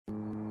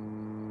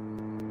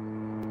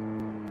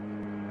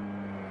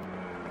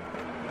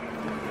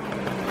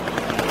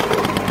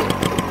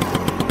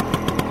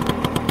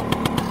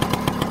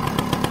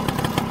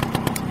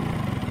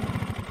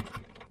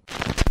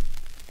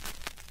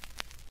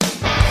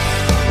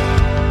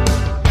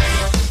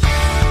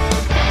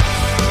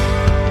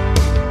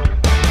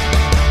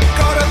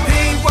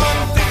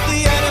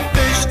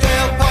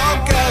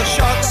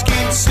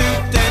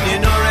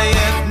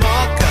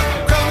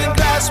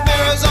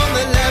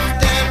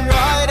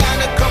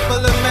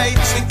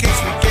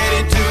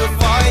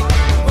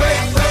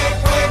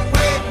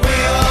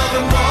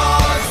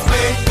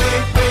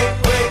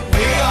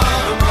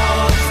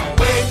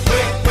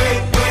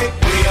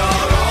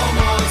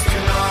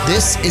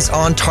Always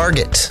on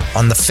Target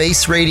on The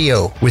Face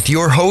Radio with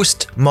your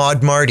host,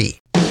 Maud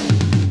Marty.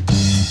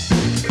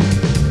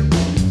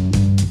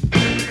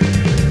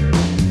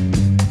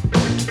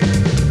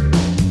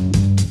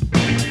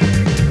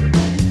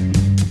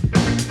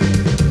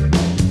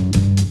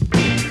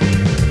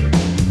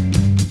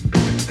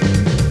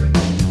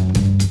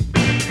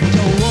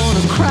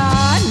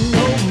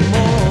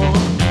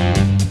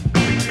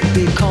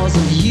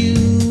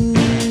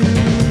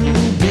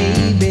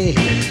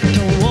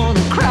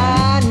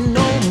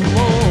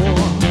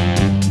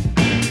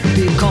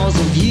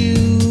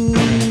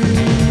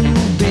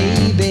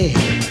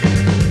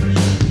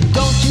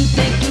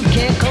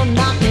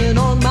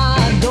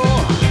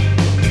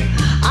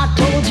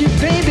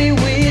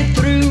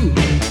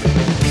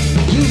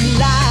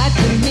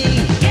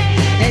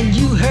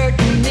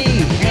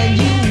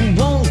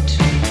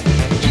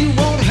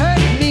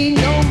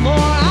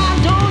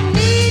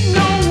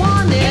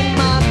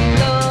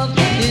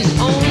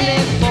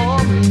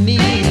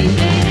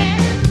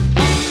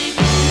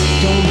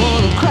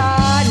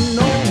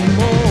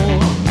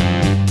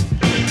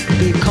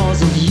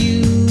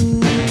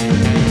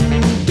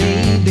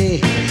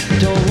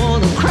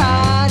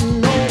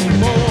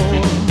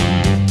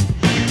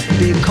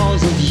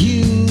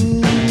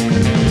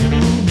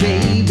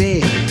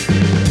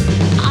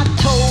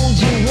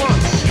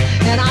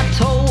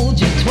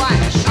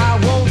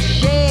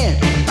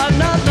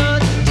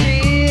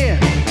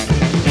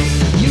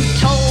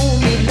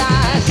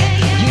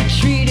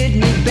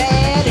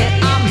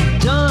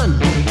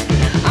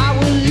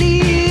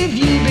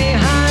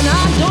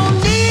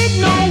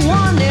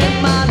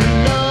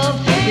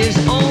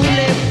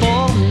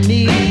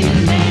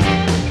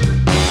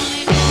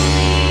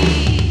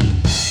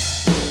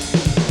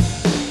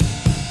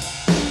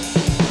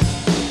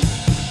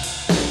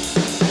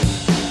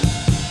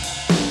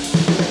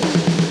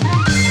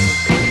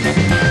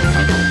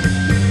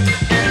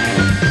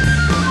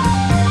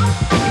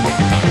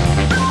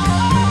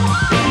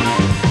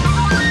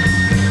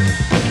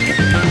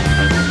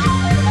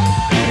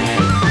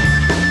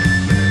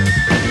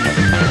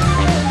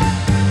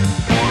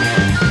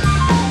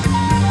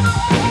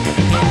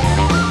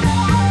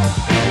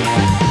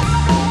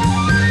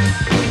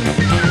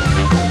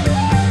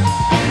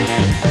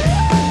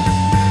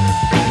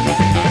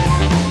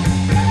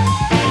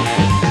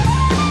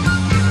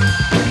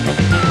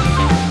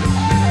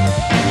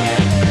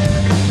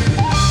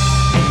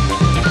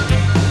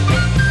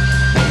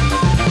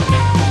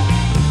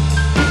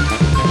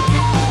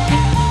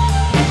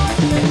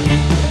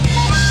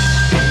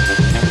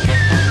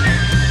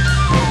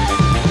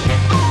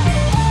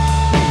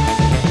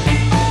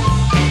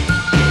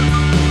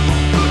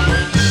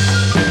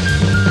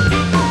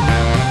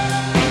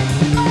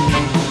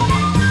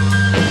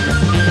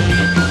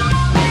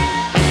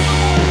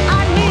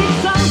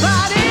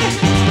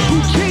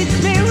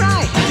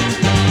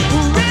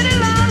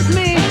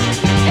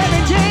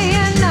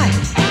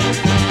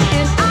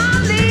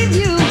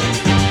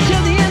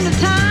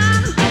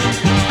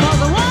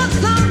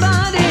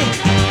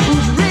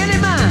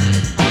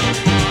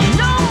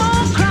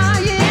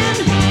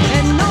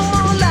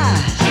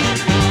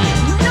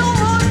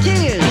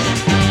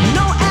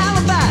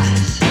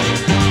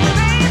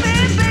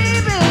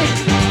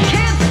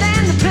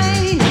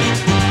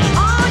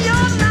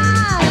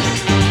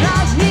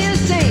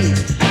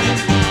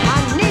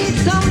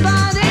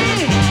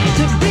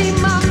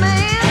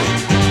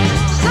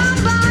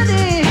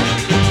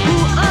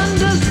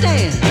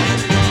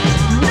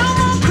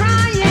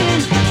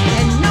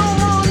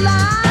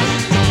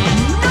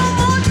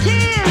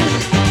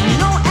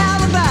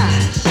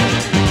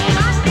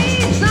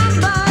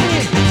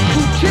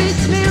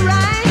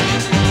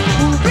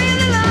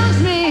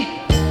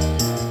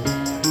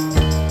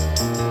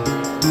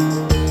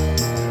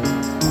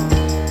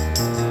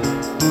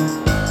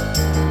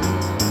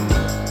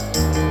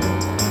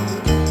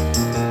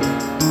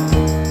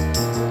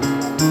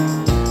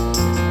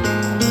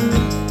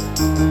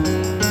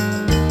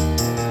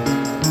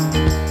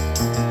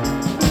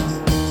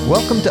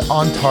 Welcome to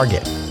On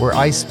Target, where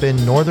I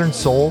spin Northern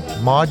Soul,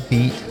 mod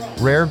beat,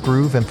 rare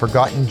groove, and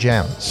forgotten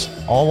gems,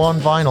 all on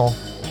vinyl,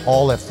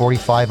 all at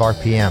 45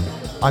 RPM.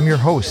 I'm your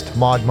host,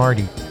 Maud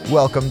Marty.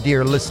 Welcome,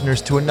 dear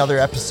listeners, to another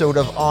episode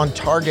of On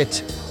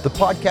Target, the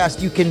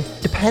podcast you can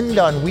depend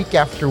on week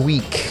after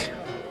week.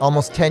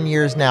 Almost 10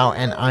 years now,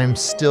 and I'm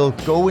still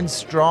going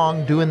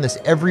strong, doing this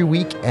every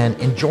week and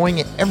enjoying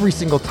it every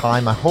single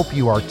time. I hope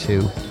you are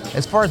too.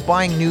 As far as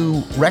buying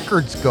new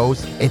records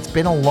goes, it's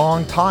been a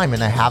long time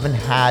and I haven't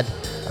had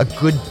a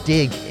good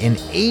dig in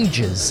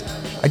ages.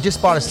 I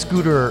just bought a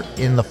scooter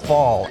in the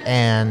fall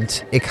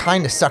and it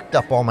kind of sucked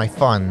up all my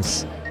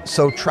funds.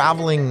 So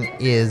traveling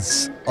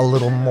is a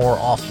little more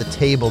off the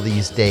table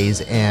these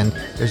days and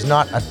there's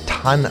not a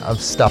ton of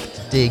stuff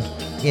to dig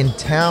in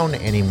town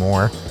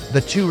anymore.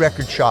 The two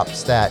record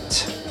shops that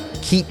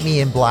keep me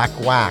in black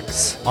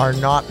wax are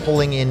not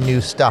pulling in new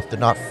stuff. They're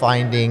not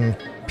finding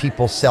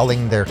people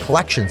selling their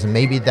collections, and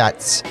maybe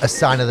that's a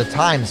sign of the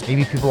times.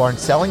 Maybe people aren't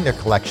selling their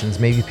collections.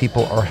 Maybe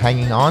people are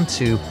hanging on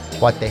to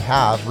what they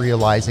have,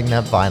 realizing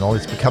that vinyl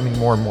is becoming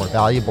more and more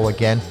valuable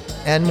again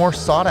and more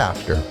sought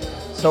after.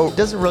 So it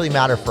doesn't really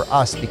matter for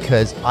us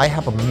because I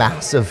have a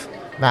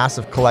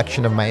massive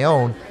collection of my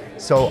own.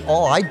 So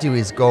all I do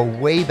is go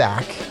way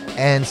back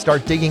and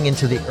start digging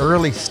into the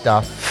early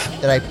stuff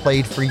that I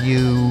played for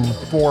you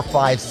 4,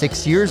 5,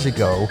 6 years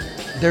ago.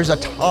 There's a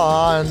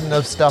ton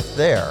of stuff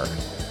there.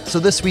 So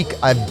this week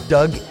I've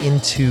dug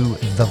into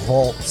the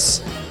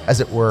vaults, as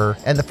it were.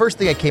 And the first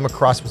thing I came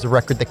across was a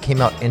record that came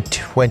out in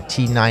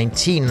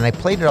 2019. And I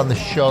played it on the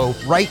show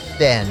right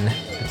then,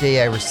 the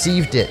day I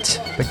received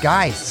it. But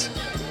guys,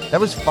 that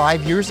was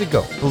 5 years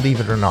ago, believe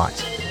it or not.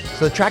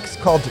 So the track is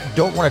called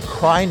Don't Wanna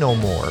Cry No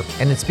More,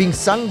 and it's being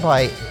sung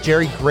by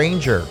Jerry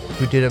Granger,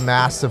 who did a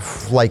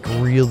massive,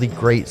 really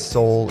great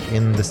soul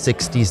in the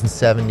 60s and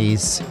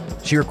 70s.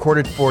 She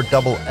recorded for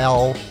Double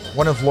L,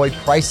 one of Lloyd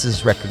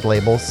Price's record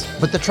labels.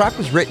 But the track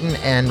was written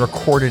and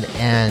recorded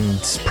and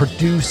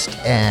produced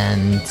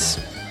and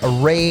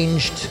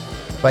arranged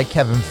by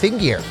Kevin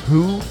Fingear,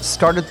 who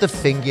started the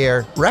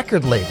Fingear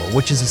record label,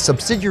 which is a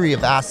subsidiary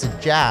of Acid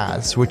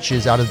Jazz, which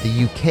is out of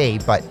the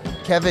UK. But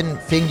Kevin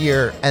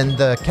Fingear and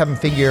the Kevin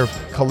Fingear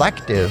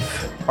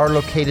Collective are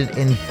located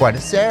in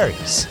Buenos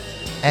Aires.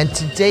 And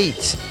to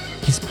date,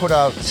 he's put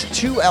out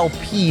 2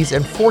 LPs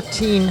and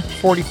 14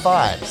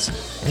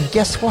 45s. And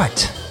guess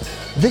what?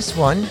 This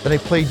one that I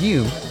played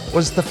you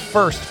was the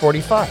first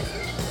 45.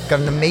 Got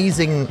an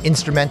amazing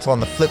instrumental on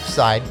the flip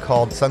side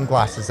called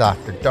Sunglasses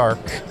After Dark.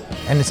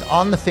 And it's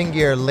on the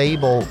Fingear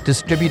label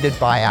distributed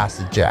by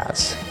Acid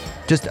Jazz.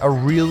 Just a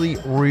really,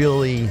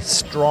 really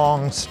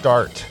strong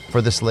start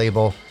for this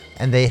label,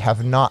 and they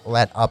have not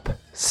let up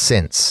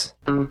since.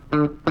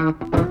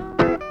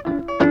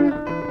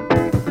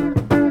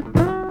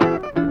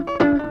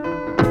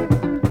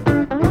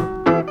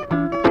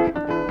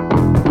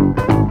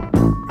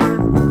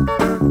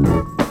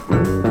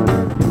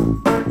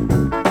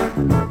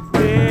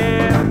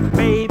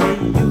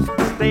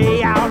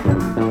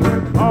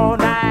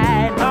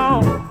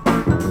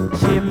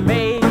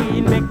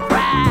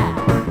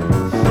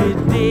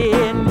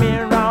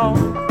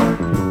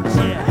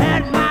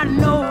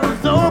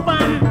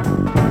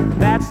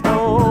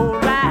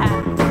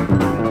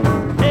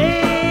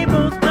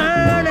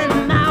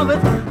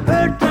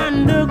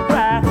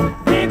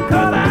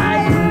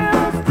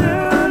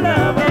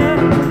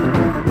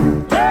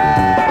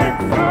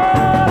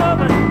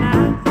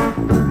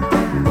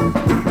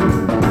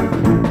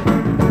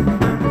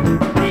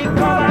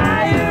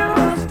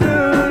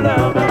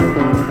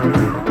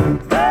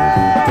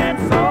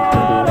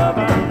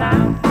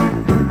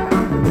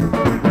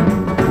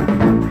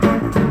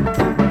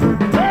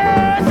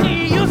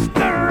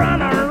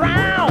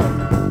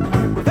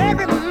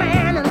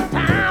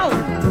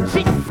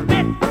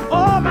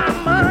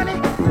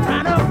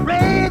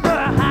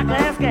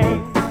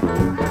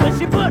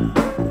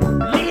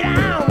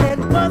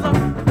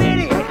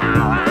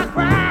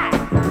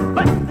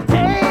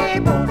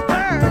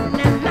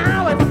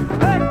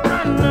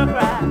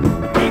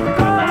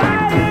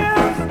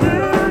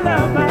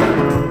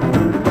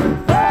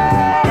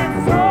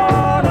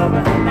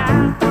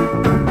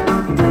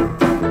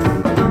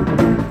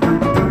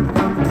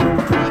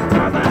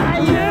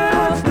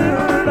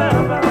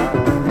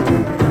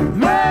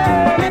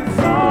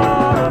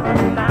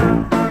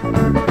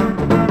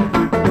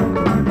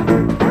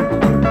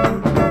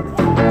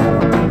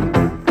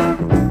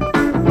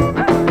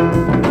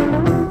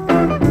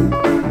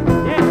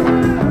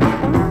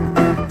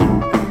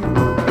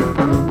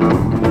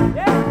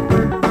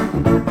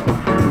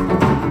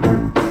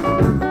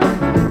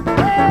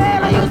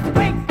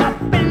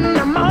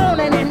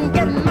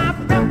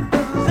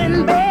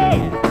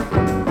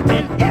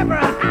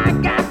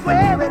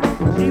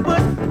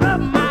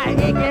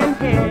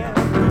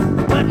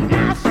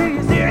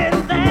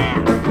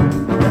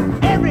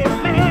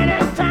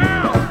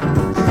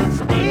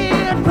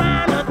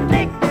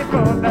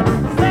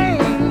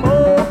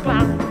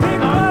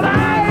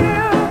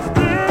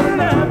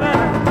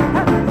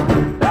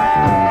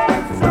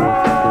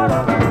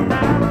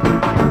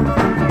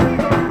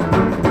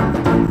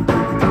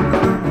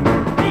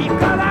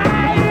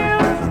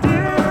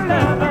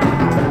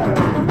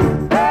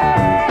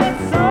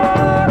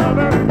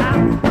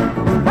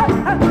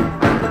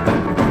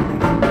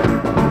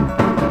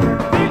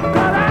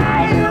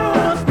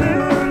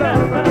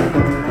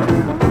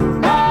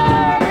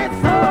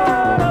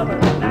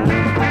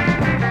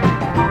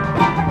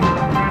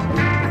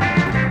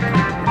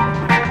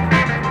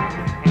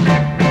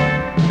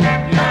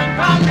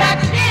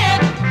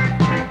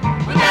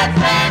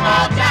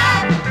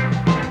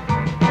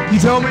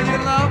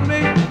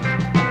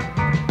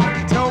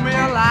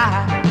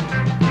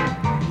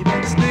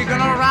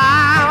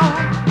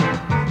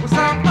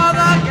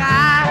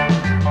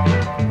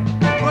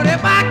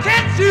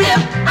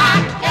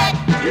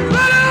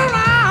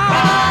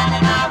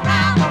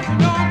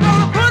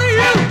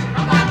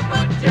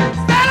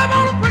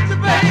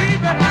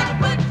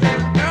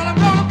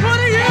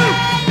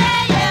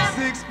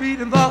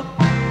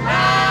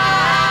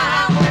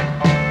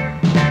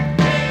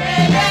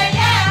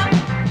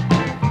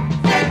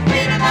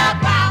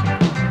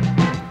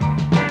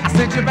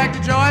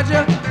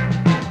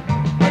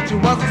 you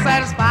wasn't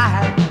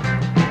satisfied.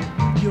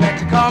 You had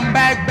to come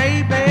back,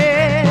 baby,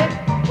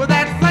 with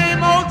that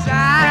same old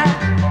jive.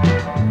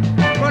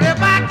 But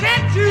if I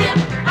catch you,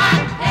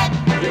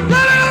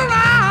 running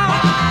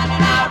around,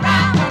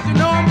 don't you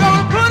know I'm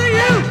gonna put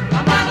you?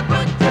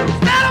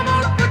 Instead I'm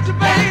gonna put you,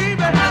 baby.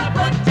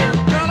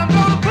 Girl, I'm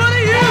gonna put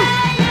you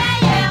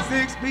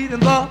 6 feet in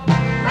the ground.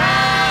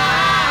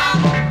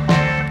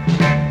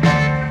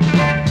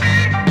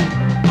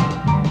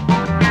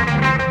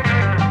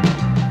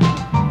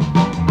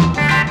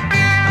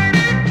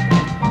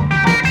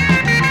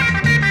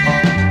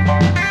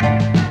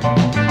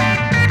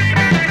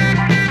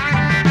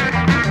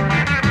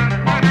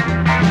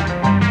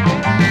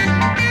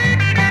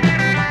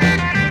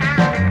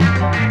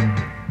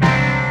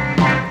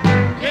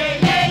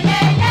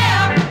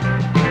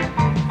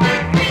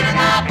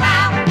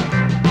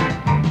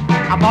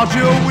 Bought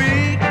you a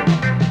wig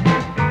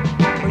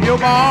for your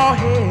bald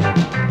head,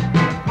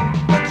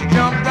 but you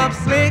jumped up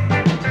slick,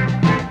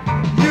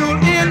 you'll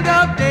end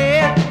up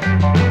dead.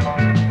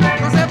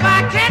 'Cause if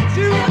I catch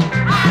you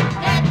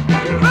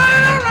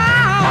running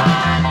around,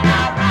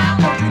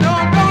 don't you know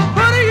I'm gonna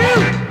put you?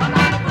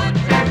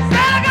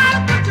 Said I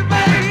gotta put you,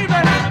 baby.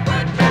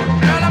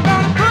 Girl, I'm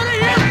gonna put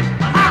you.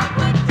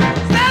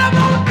 Said I'm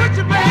gonna put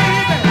you,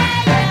 baby.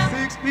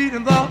 6 feet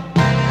in the.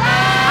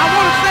 I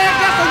wanna say it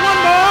just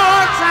one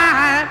more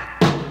time.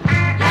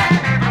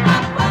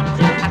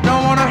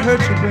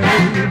 Hurt you,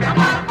 baby.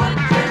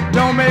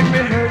 Don't make me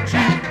hurt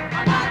you.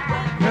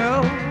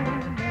 No.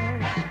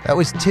 That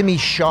was Timmy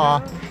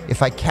Shaw,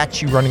 If I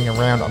Catch You Running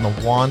Around, on the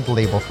Wand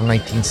label from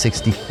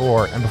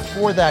 1964. And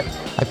before that,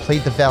 I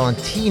played the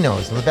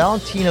Valentinos. And the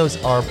Valentinos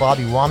are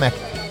Bobby Womack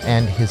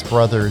and his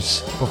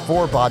brothers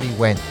before Bobby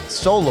went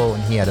solo,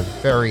 and he had a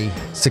very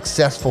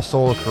successful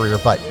solo career.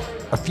 But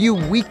a few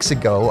weeks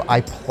ago, I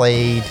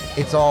played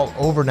It's All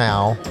Over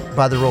Now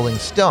by the Rolling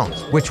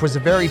Stones, which was a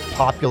very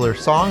popular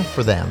song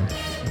for them.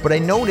 But I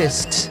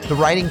noticed the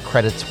writing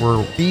credits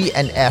were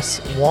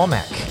B&S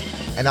Womack.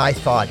 And I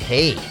thought,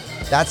 hey,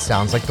 that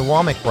sounds like the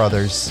Womack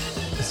brothers.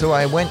 So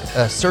I went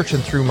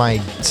searching through my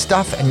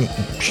stuff, and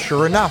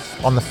sure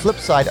enough, on the flip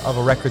side of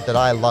a record that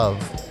I love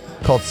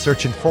called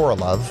Searching for a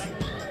Love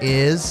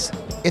is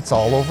It's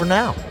All Over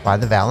Now by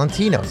the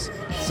Valentinos.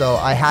 So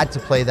I had to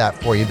play that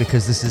for you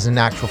because this is in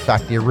actual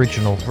fact the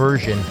original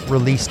version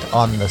released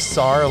on the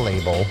SAR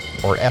label,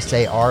 or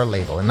SAR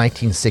label, in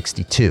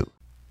 1962.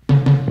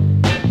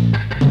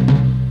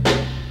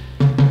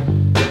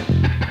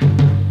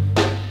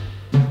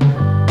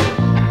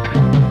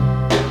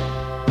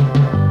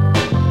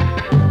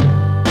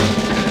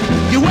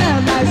 You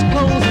wear nice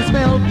clothes and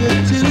smell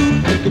good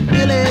too. You can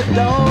Billy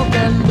Dog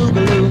and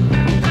Boogaloo.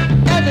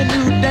 Every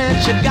new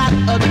dance you got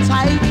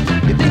uptight.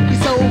 You think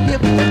you're so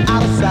hip and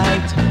out of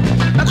sight.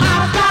 But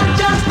I've got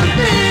just a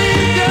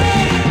thing,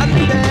 girl. A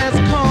new dance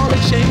called a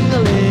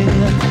shingling.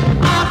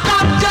 I've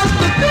got just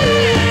a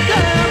thing,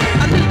 girl.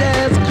 A new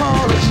dance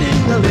called a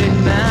shingling.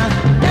 Now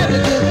every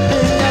good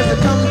thing has to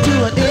come to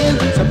an end.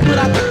 So put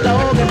out the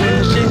dog and bring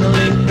the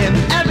shingling in.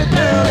 Every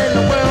girl in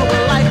the world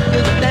will like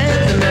this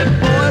dance, and that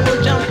boy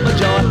will jump for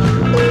joy.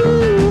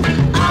 Ooh,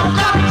 I've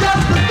got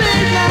just a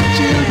thing like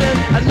children.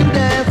 A new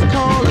dance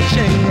called a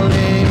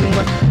shingling.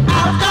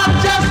 I've got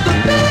just a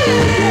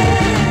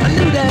thing, a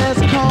new dance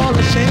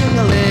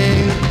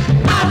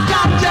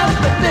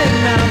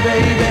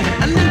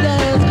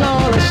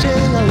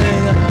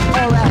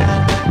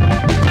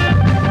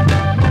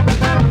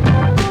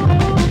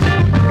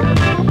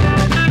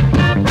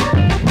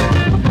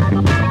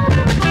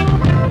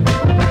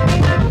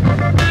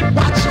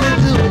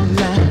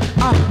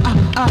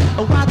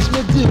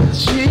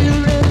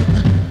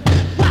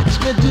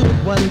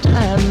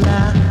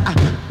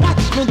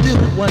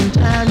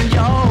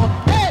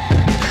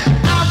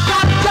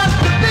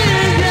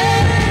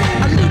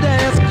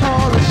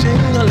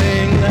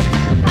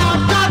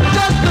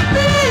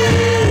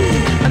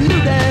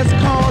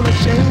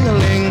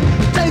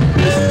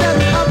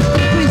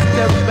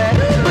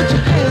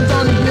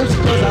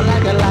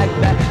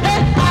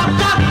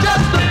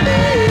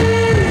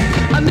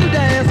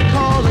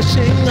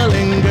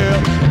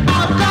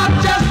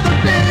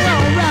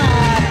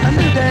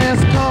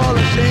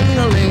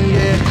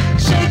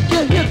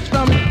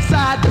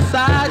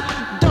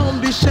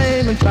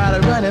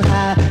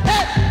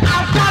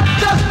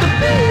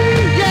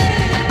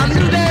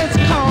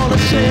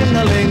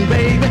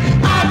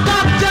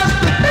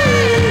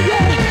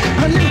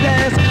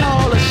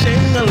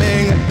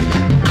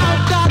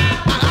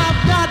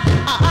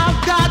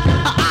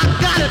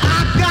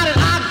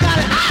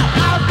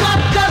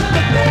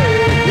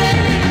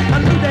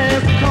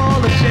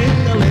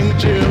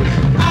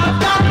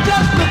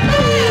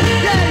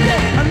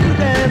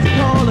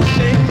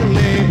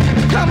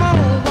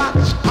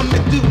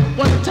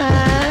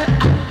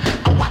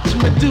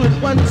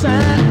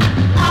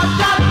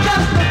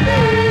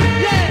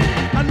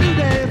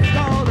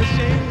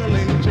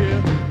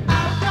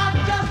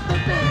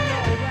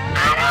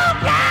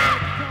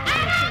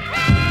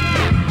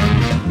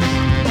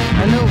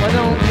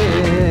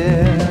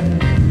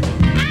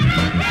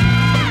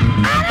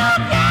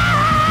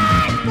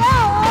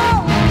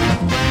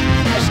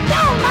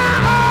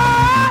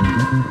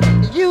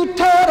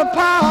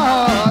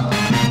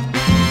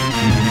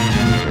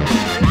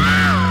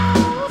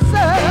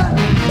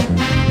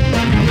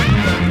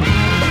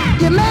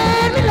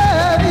made me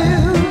love you.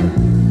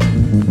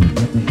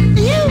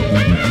 You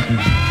made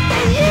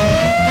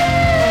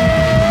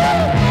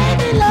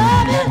me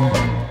love you.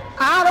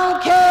 I don't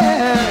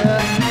care.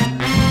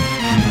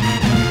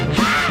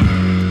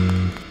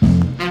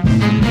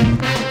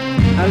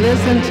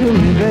 Listen to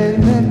me,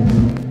 baby.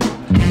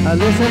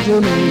 Listen to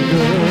me,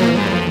 girl.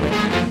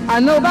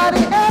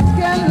 Nobody else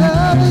can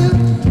love you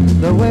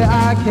the way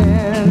I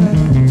can.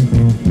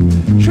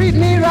 Treat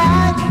me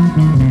right.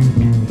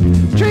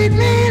 Treat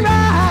me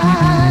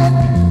right.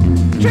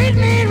 Treat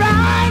me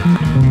right.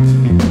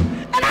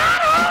 And I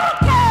don't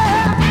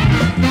care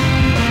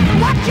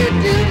what you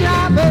do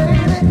now,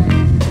 baby.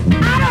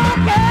 I don't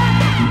care.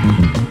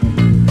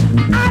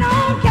 I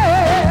don't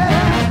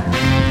care.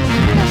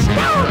 You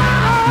stole my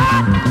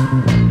heart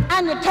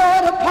and you tore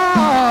it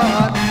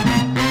apart.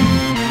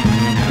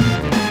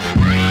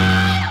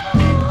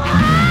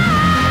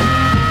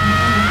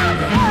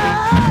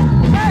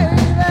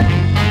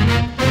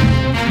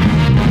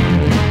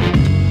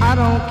 I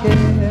don't care.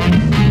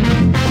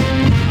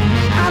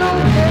 I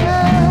don't care.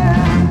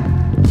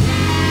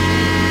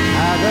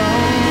 I don't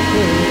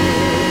care.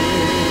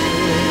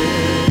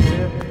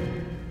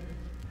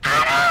 I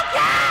don't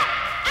care.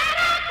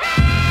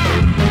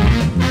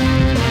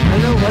 I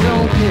know I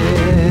don't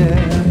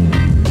care.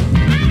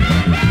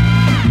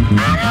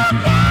 I don't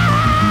care.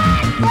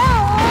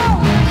 Oh,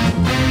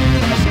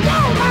 you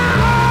stole my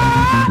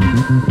heart.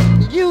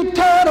 You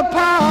tore it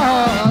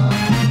apart.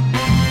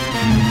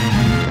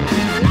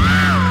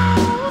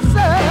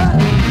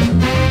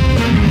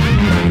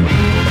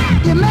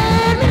 You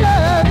made me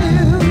love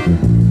you.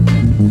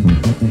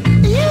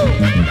 You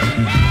made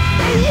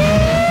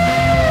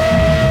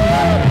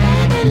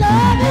me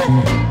love you.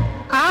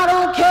 I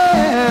don't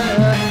care.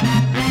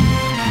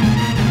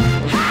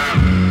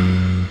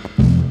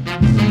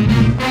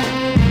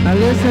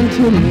 Listen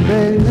to me,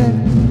 baby.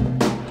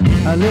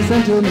 Listen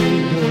to me,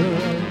 girl.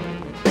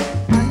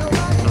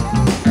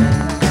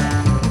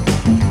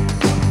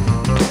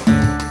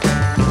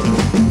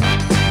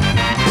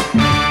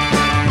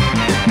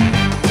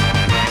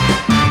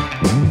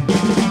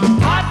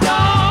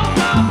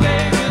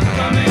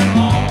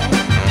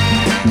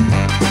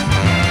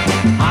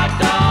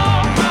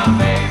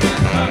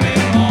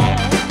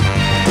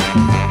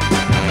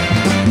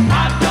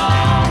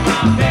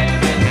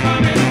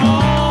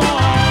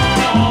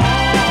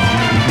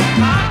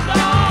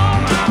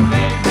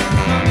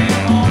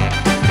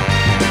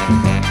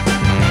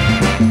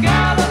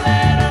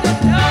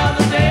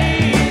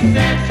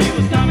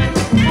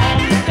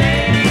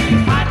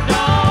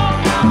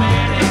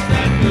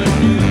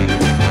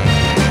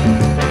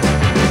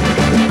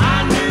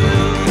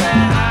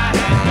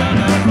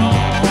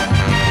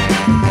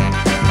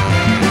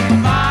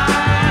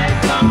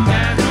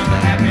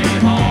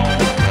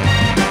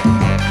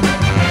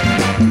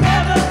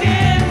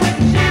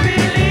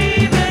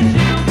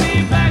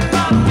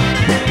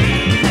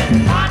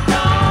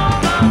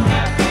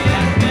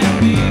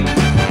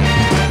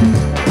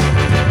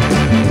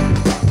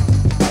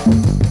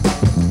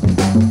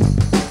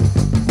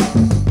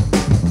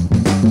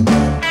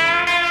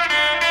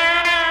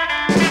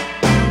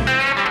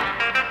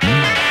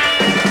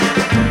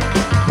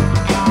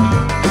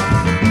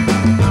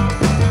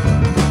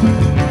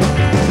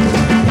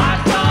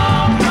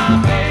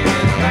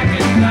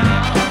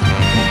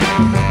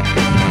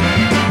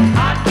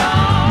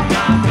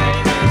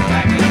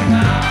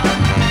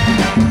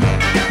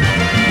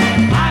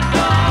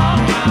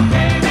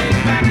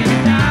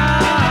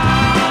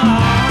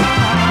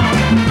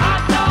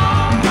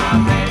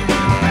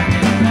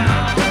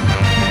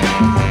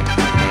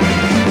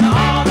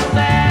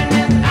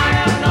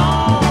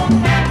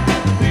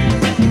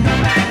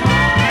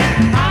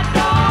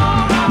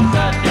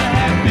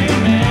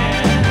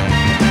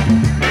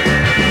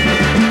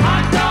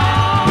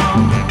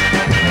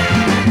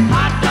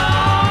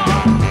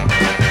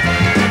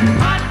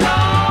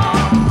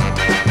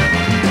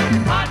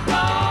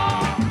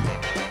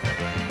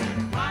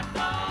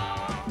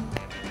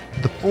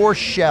 Four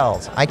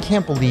Shells. I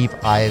can't believe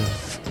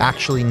I've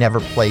actually never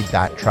played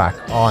that track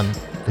on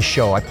the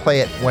show. I play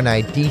it when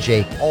I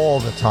DJ all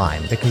the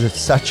time because it's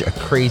such a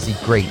crazy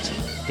great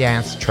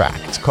dance track.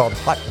 It's called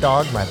Hot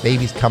Dog, My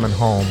Baby's Coming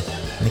Home,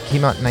 and it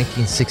came out in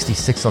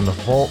 1966 on the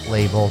Vault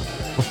label.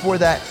 Before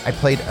that, I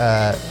played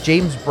a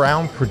James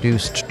Brown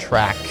produced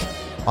track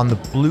on the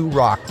Blue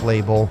Rock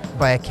label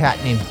by a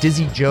cat named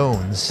Dizzy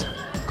Jones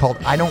called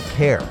I Don't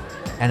Care.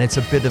 And it's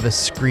a bit of a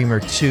screamer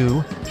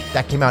too.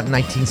 That came out in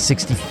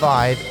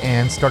 1965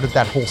 and started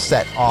that whole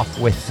set off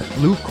with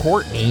Lou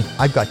Courtney,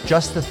 I've Got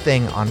Just the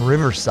Thing on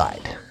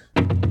Riverside.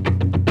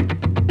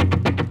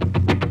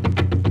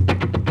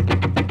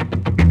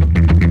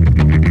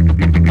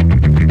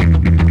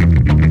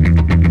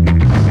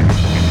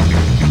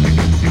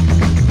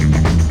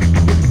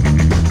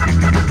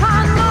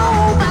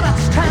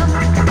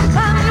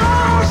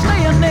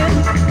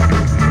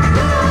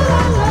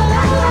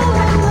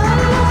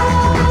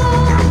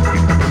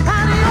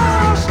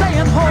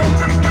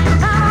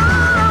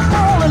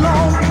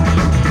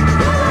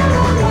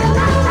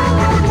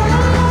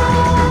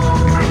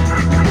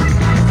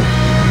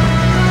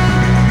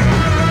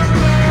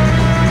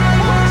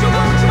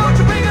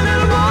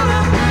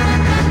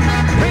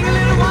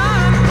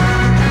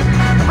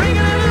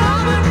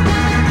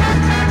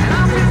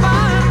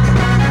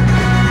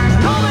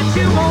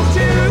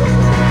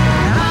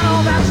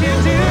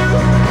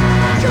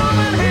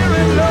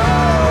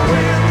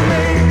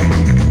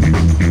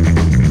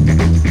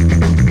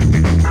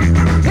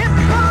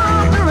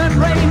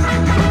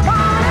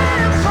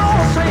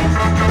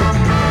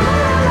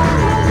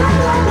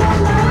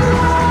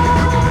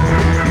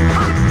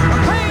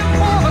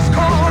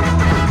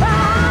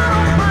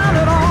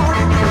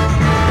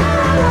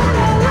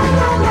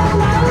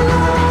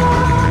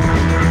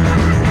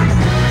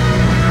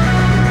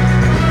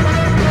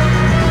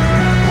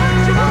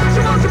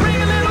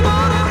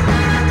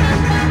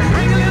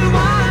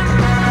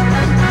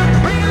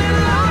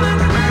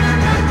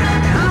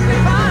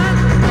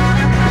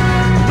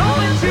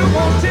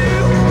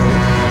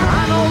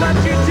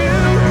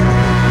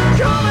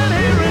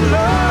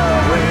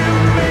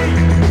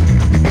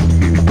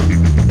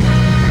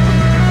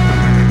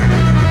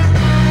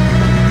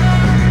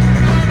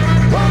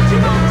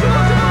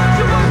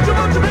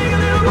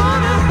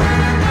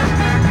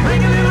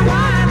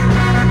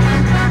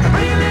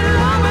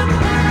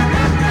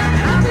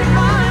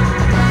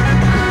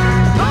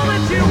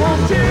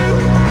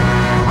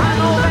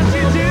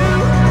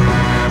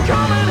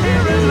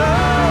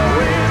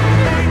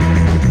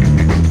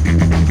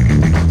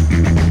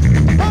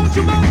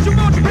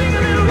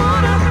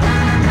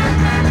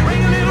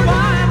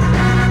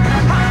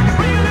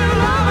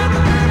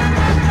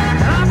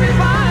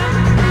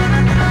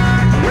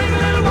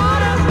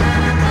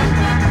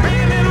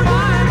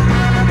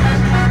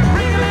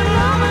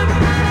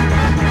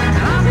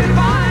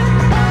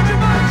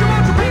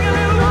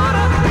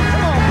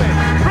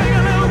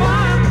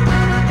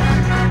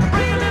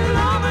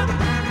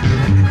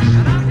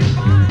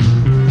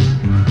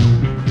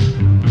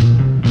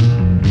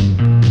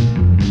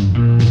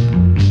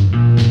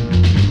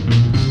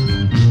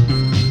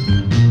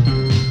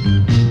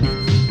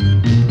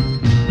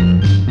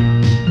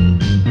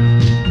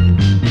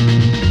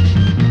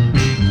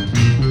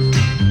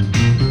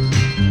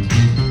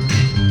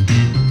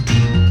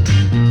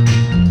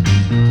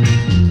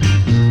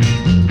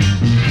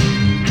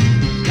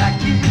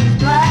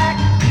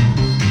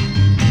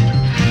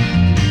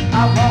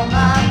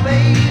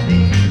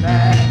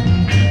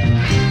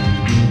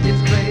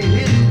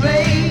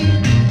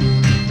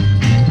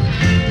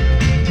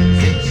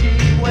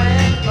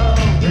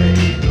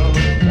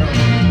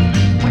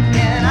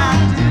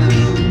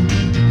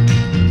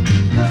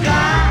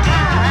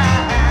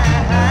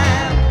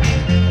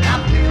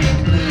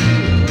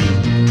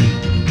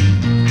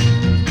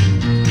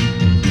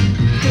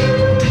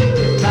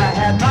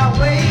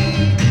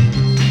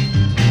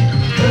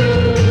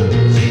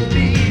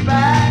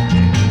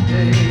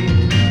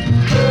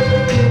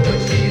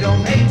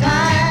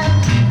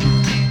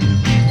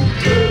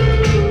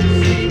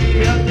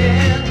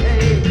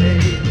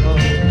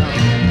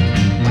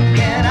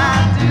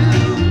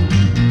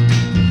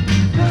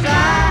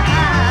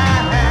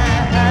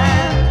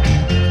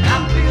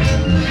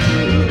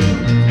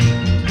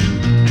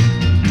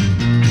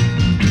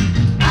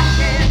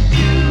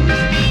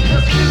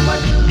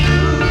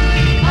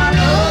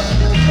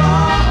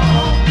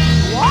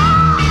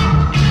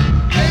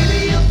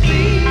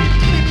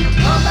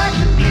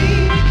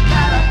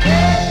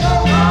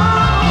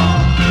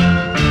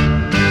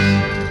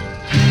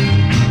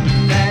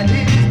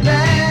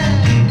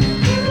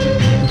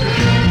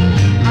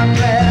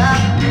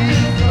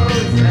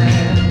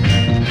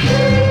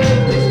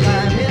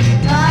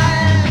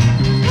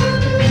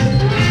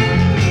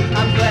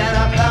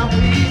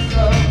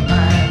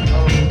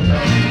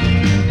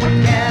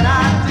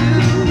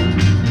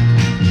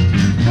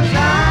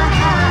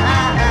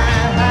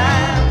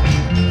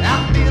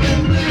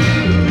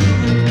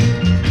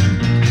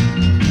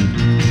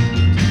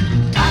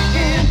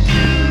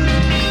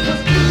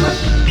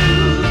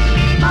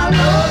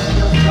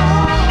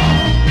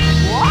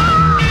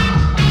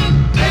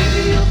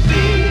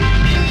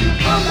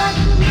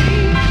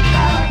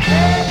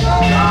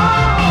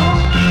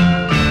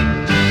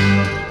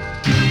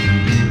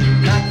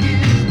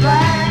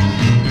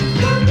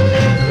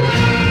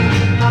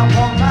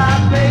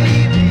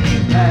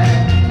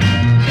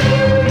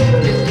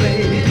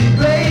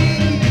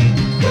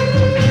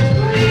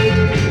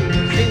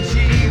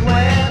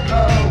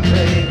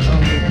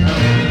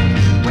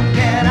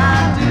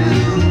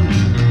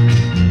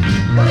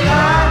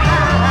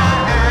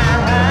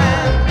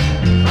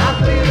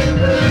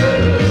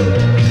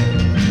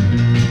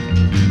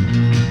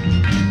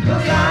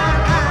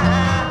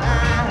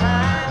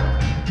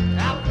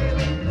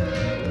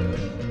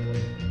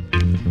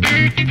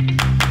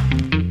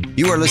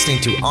 are listening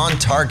to On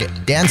Target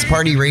Dance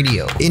Party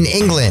Radio in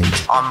England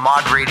on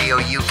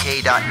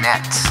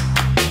modradiouk.net.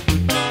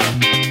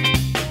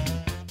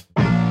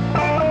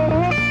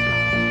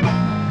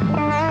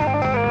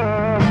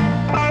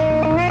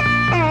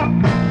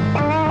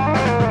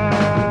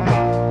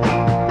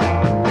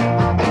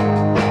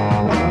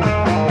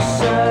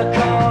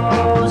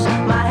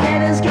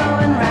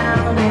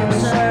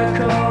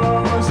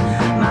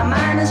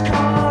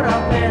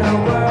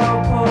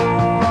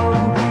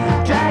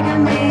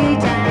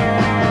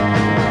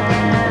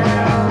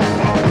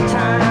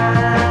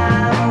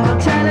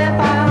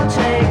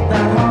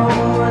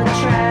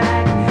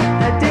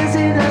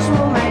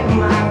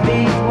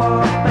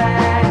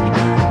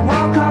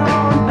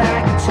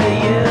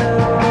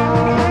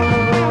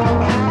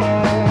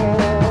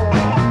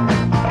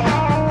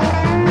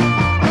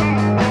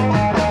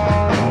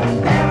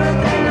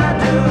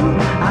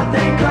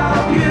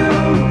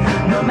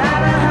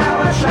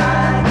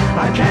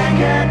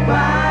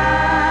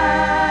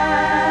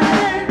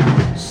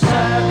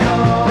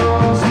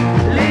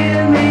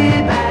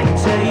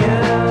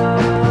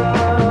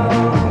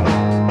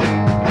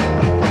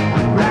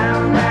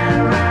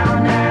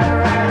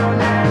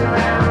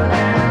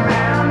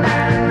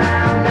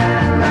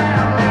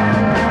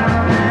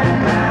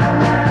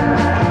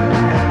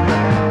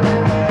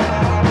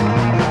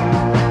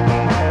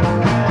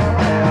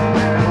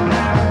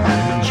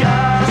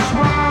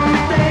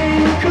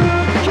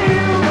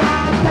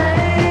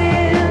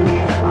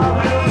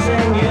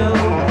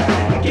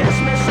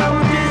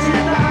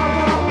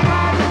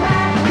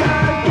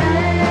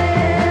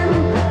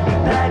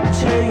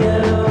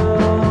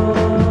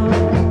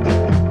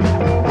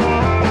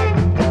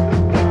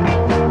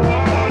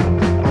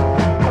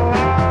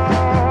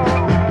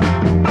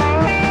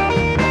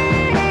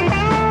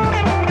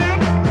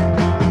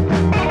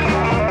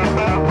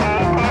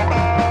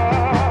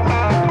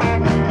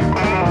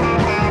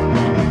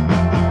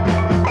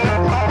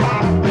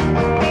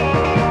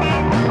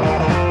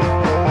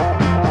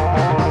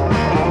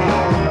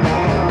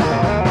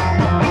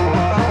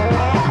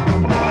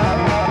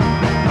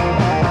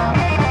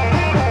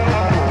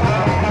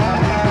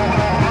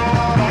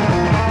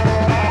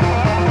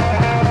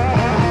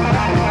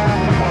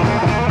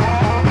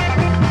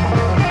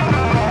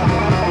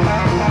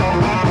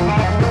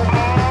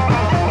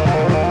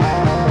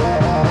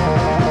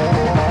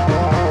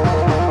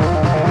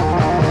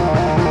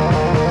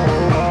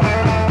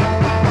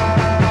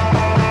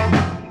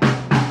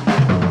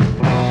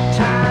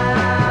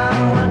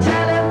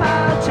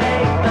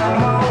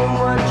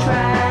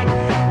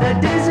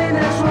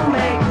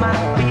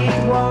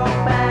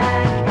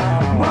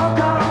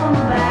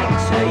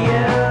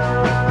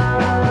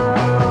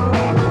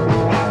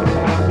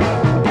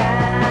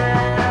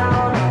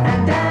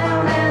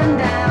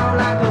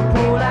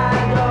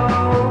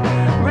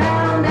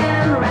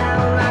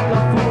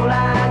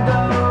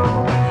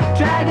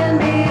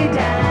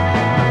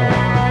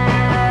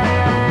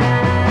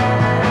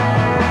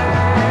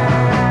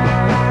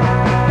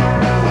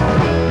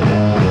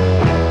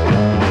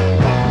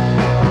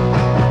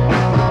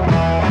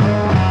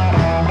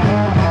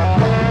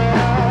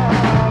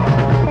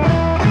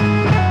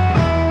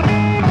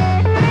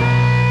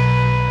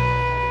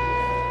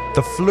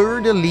 The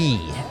Fleur de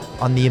Lis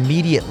on the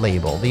Immediate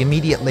label. The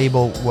Immediate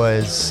label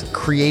was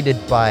created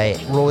by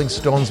Rolling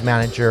Stones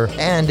manager,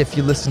 and if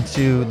you listen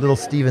to Little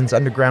Steven's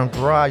Underground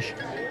Garage,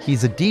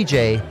 he's a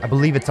DJ. I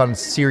believe it's on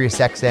Sirius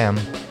XM.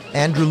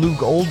 Andrew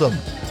Loog Oldham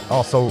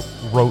also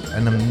wrote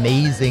an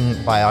amazing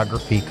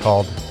biography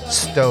called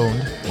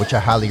Stoned, which I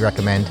highly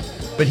recommend.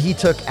 But he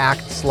took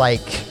acts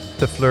like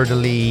the Fleur de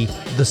Lis,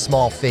 the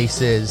Small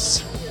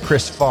Faces,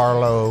 Chris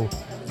Farlow,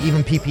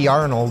 even P.P.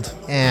 Arnold,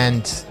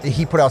 and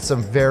he put out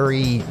some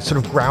very sort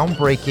of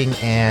groundbreaking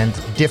and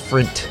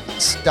different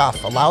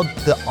stuff, allowed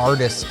the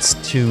artists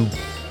to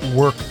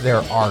work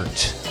their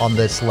art on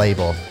this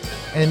label.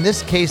 And in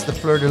this case, the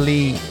Fleur de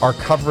Lis are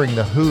covering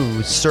The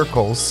Who's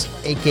Circles,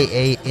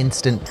 aka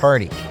Instant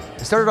Party.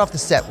 I started off the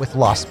set with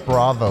Los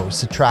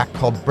Bravos, a track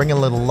called Bring a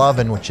Little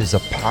Lovin', which is a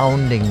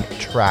pounding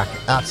track,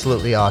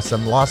 absolutely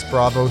awesome. Los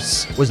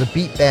Bravos was a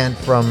beat band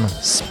from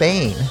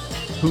Spain,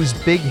 whose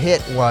big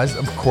hit was,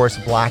 of course,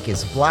 Black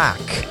is Black,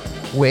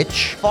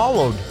 which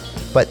followed.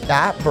 But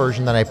that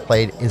version that I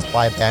played is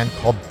by a band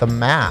called The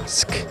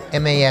Masque,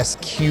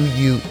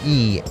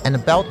 M-A-S-Q-U-E, and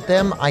about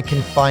them I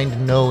can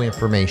find no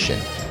information.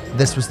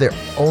 This was their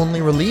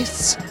only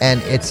release,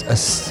 and it's a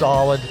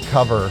solid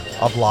cover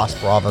of Los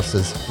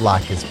Bravos'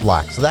 Black is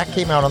Black. So that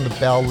came out on the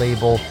Bell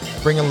label.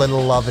 Bring a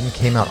Little Lovin'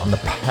 came out on the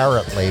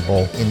Parrot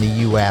label in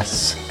the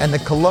US, and the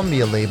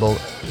Columbia label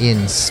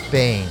in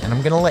Spain. And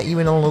I'm going to let you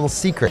in on a little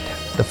secret.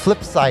 The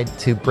flip side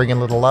to Bring a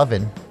Little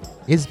Lovin'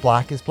 is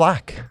Black is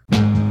Black.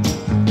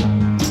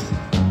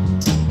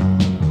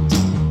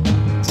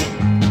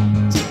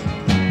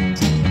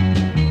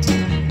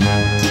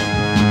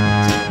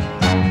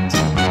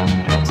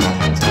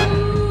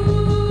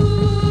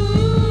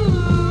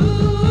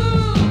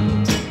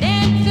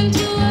 Everything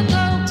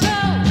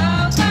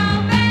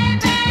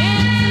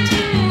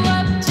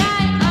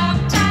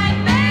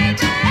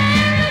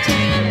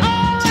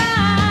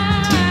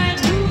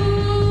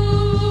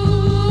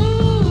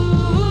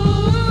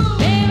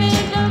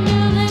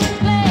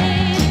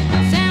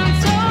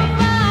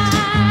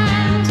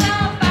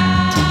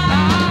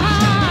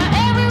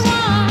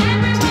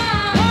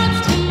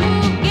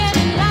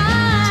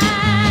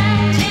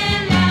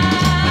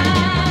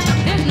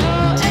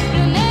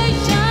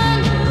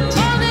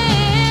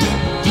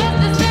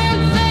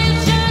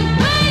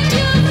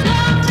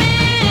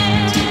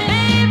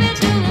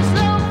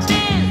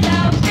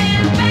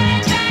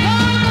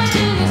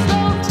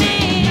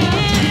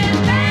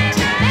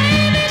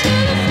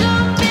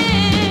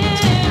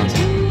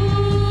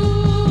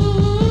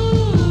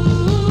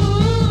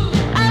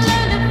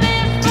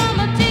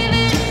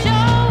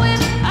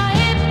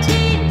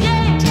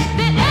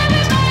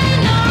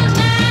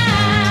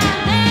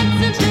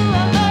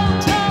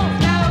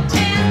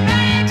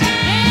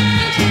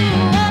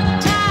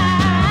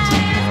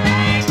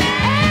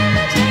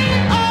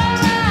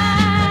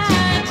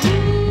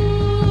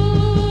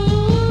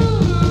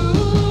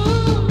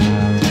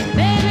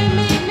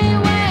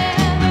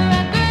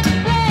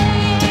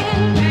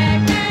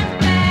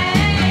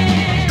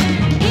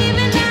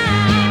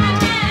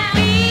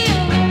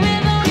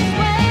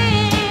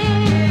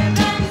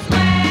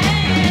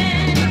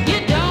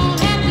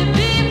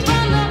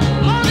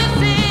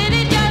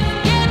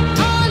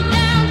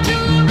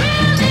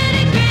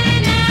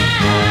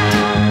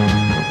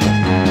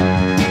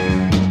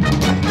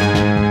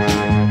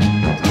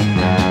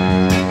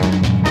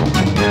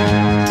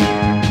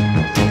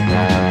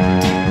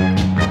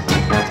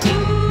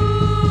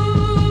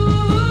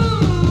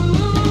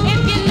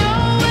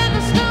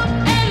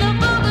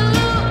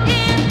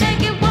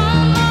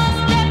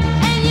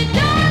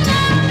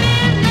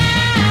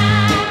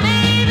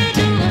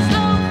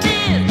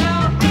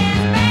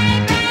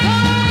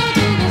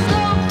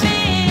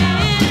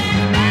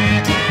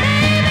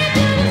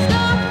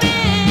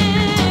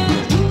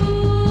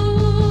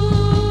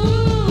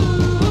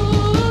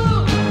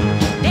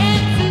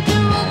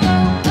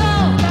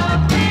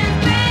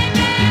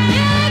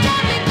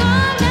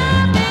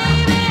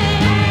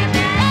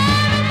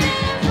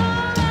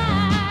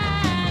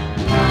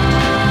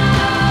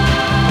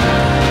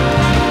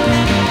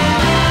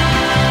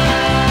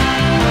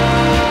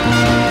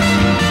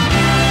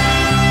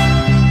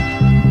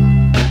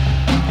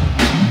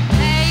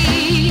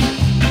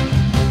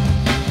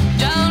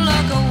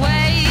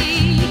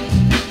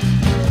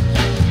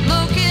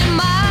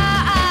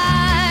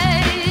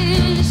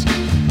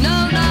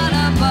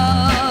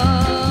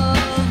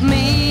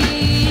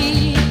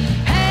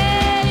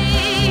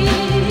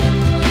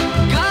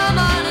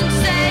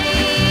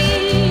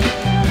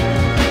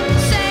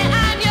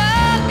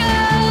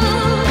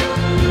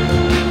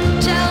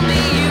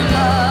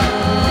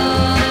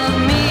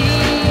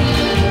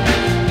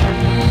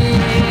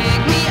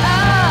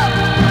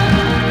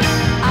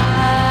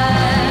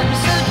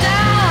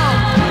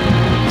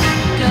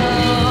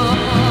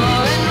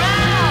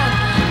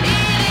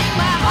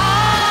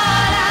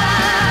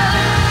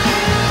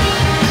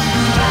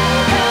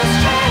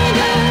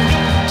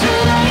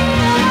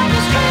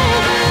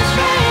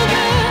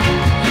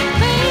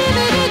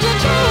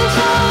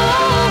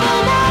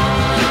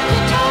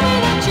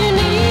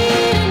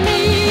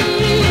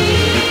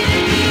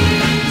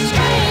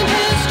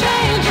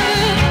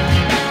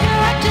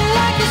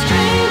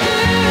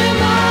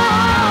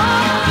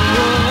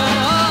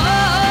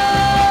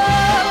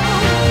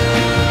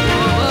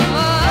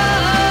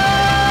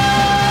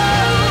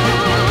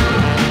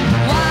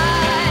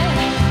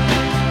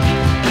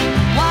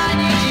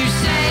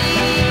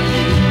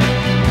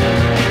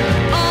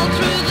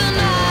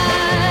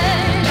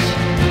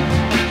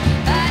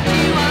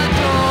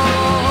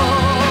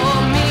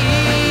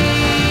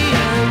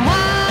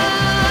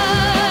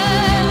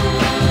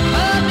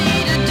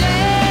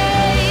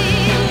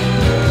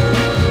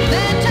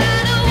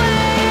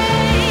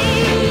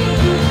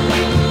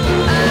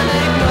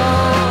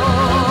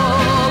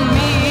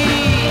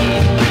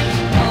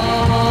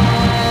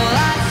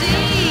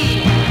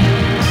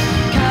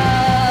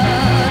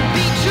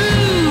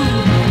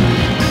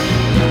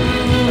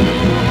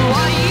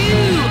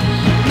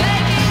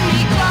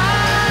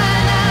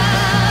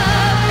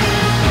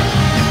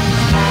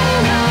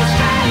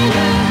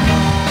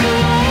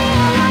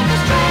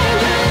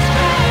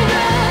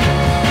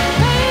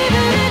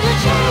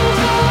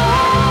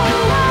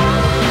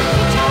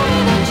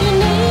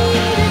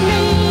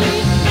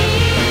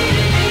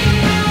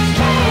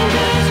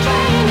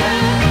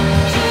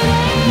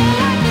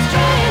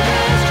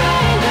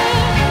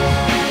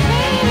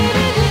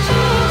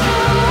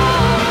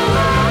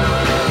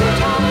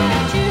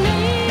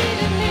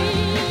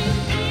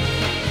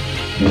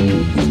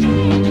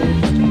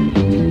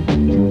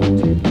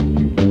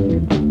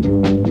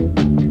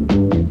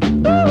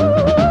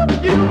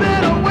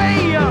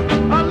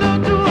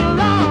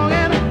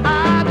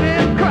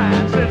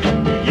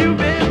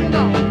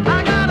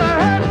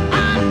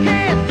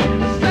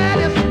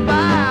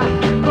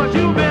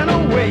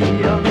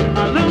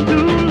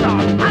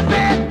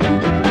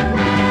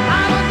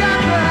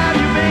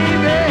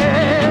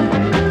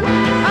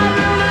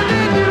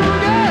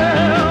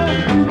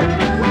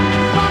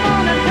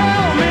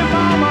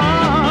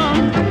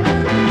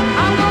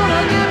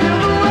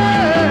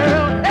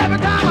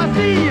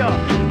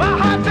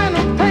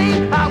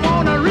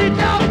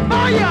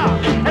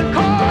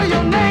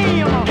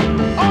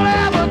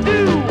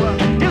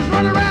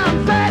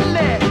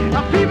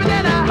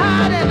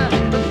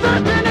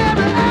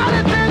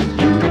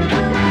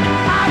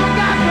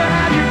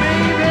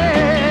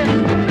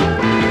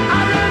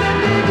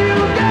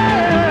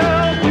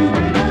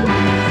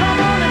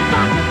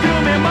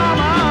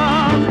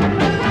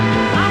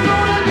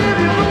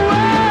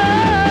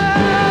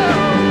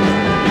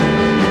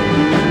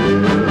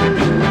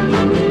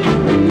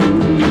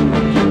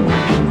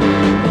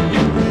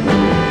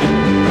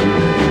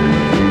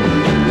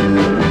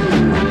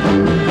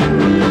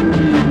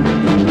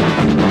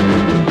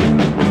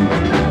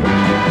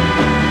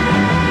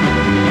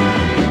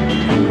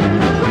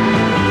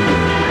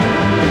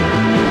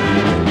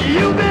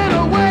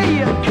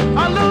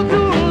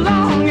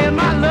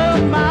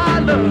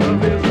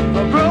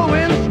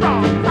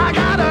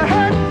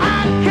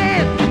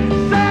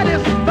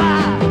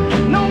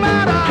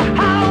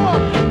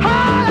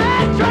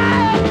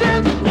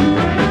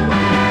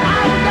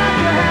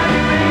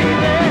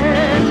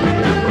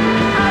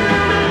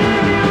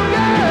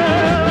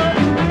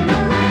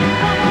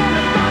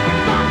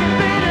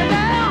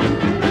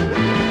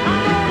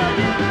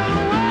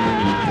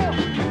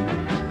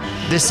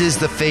This is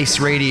The Face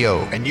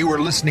Radio, and you are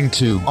listening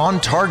to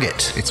On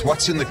Target. It's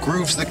what's in the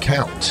grooves that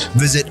count.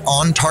 Visit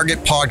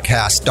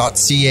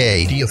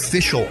ontargetpodcast.ca, the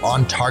official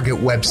On Target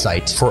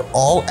website, for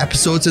all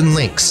episodes and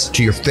links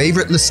to your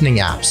favorite listening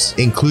apps,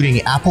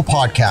 including Apple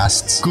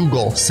Podcasts,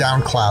 Google,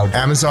 SoundCloud,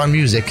 Amazon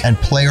Music, and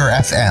Player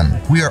FM.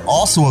 We are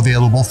also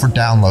available for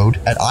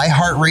download at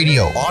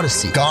iHeartRadio,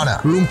 Odyssey,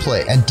 Ghana,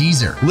 Roomplay, and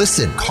Deezer.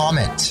 Listen,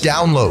 comment,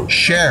 download,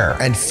 share,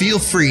 and feel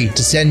free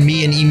to send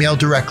me an email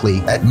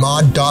directly at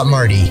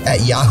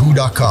mod.marty@yahoo.com.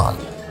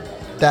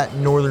 That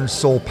Northern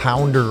Soul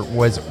pounder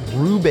was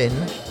Ruben,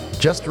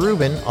 just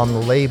Ruben on the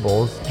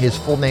label. His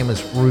full name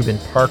is Ruben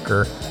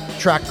Parker. A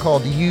track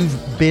called You've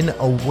Been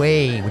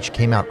Away, which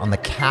came out on the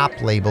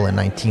Cap label in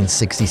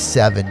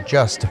 1967.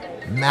 Just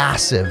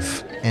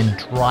massive and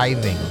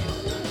driving.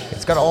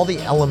 It's got all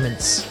the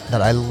elements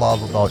that I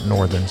love about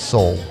Northern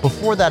Soul.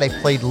 Before that, I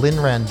played Lynn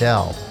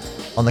Randell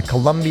on the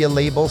Columbia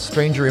label,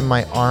 Stranger in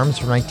My Arms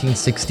from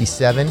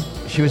 1967.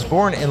 She was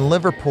born in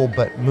Liverpool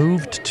but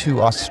moved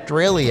to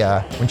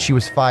Australia when she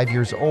was 5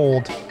 years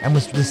old and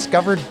was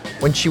discovered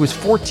when she was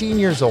 14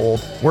 years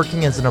old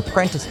working as an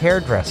apprentice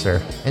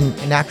hairdresser. And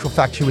in actual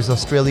fact, she was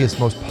Australia's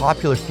most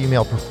popular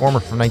female performer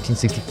from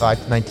 1965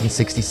 to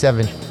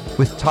 1967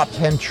 with top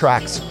 10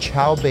 tracks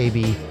Chow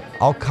Baby,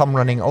 I'll Come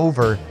Running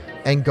Over,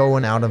 and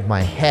Going Out of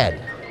My Head.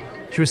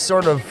 She was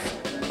sort of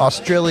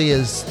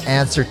Australia's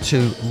answer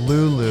to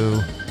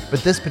Lulu,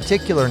 but this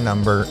particular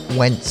number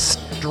went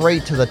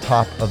straight to the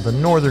top of the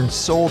Northern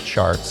Soul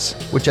charts,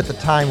 which at the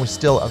time was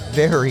still a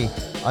very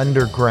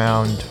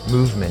underground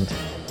movement.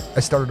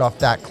 I started off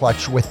that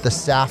clutch with the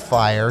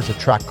Sapphires, a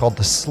track called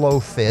The Slow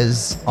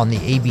Fizz on the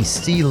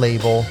ABC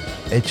label.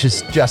 It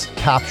just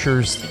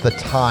captures the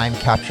time,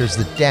 captures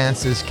the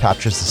dances,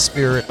 captures the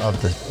spirit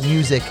of the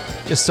music,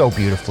 just so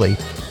beautifully.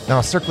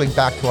 Now, circling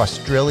back to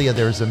Australia,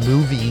 there's a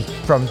movie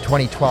from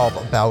 2012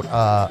 about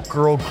a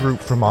girl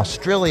group from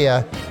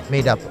Australia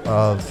made up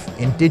of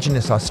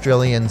Indigenous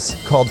Australians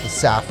called the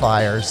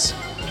Sapphires,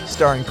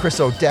 starring Chris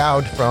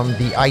O'Dowd from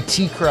the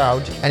IT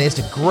Crowd. And it's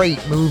a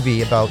great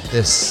movie about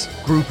this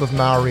group of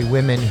Maori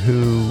women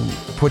who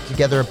put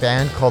together a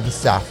band called the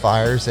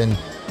Sapphires and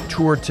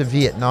toured to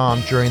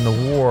Vietnam during the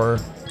war.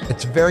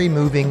 It's very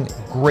moving,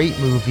 great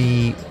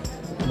movie.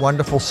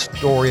 Wonderful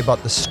story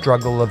about the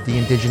struggle of the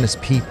Indigenous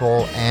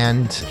people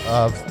and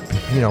of,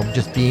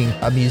 just being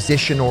a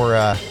musician or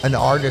an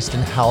artist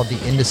and how the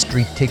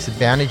industry takes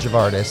advantage of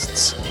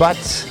artists. But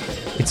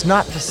it's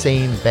not the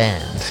same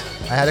band.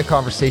 I had a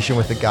conversation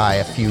with a guy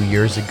a few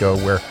years ago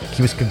where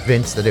he was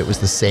convinced that it was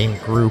the same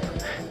group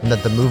and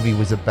that the movie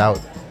was about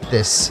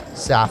this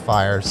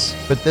Sapphires.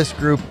 But this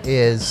group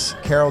is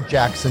Carol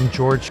Jackson,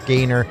 George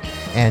Gaynor,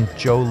 and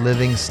Joe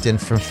Livingston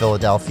from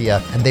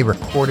Philadelphia. And they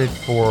recorded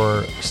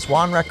for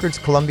Swan Records,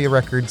 Columbia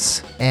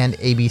Records, and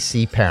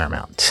ABC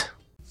Paramount.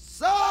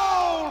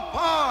 Soul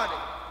Party!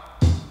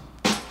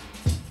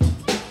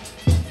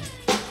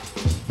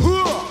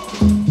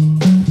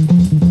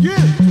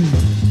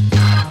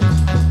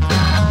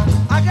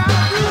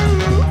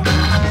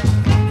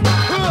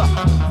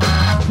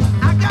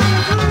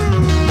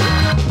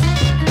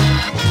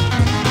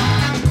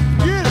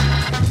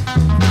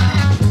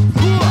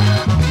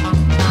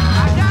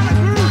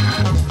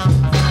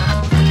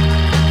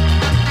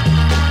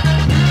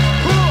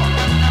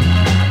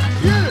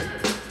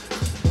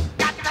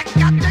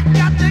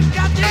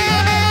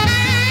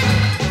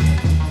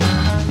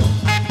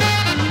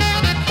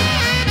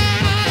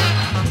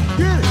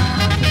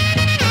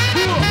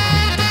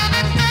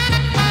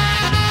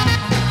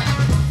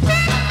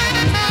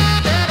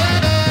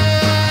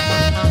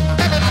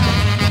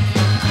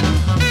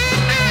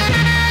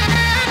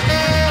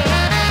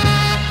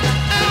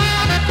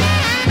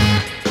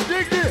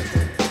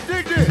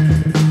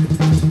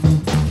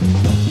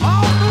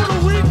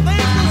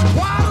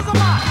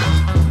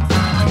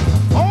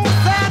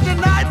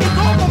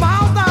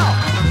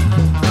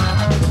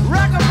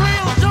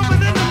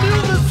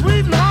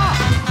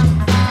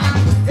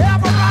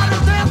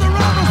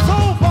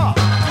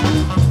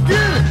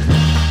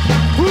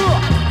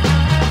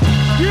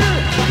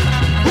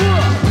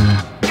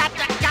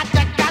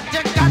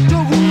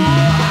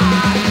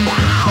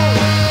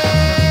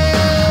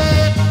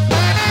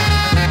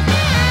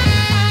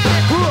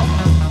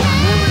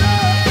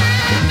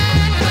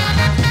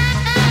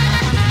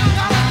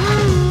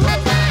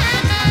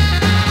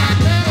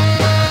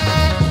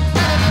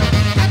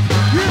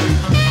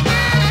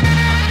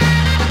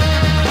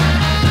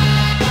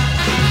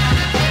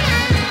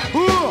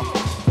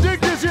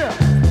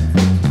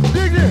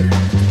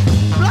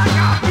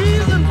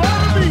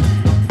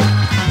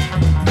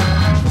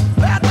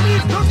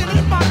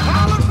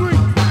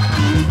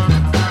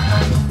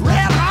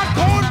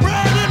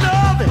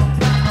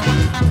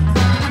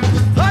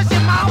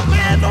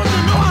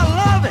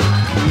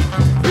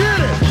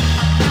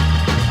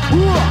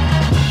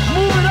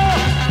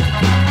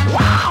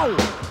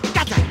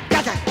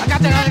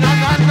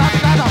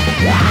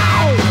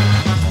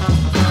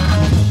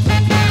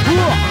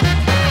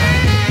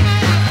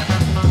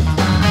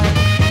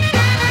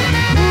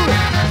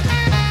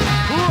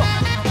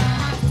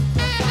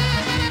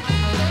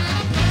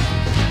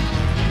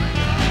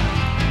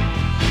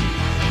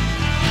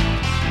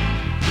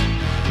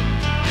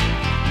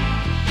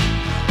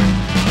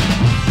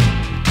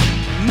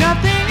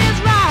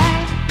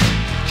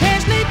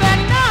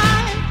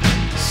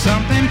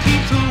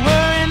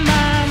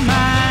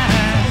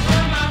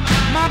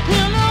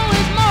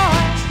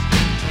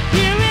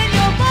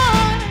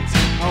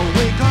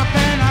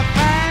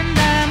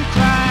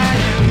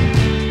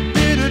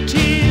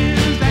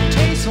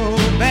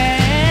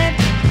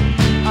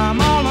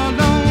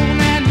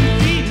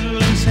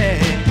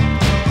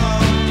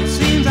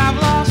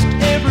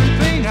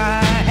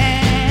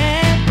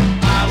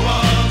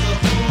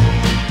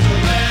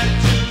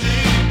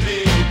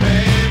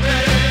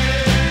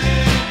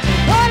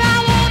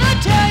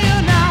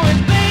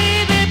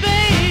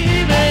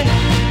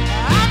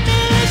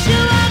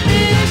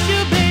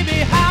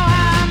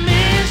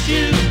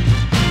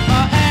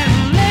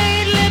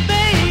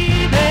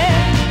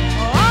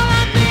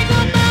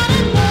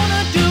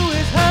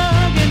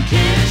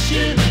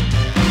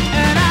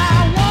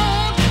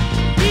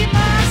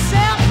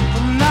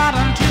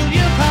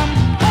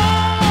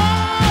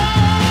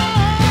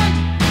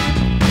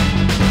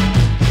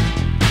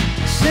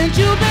 Since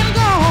you've been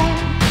gone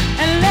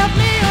and left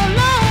me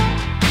alone,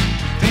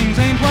 things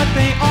ain't what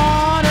they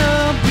ought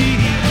to be.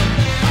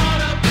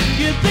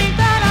 You think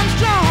that I'm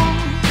strong,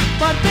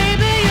 but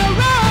baby you're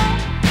wrong.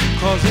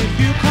 'Cause if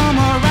you come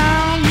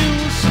around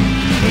you'll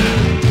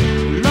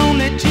see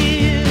lonely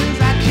tears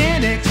I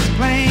can't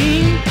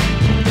explain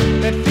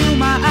that fill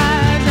my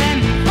eyes and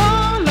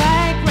fall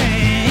like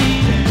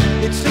rain.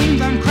 It seems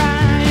I'm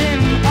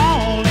crying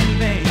all in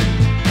vain.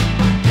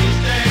 Each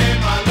day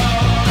my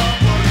love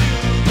for you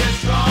gets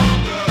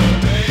stronger,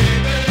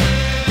 baby.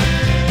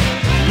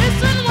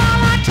 Listen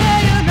while I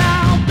tell you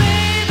now,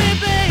 baby,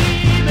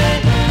 baby,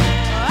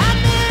 I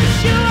miss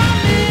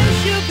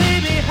you,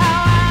 baby, how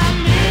I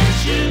miss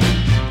you.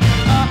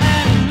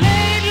 And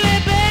lately,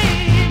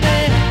 baby,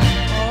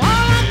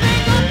 all I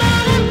think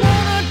about and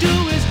wanna do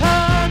is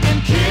hug and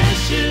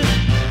kiss you.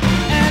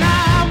 And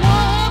I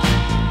won't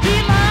be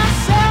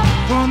myself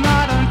for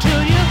not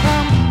until you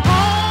come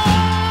home.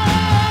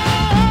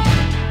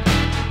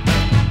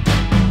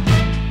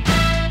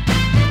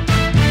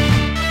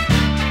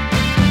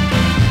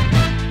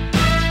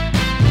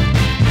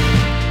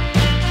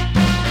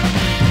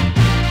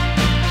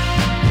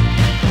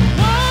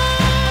 Oh,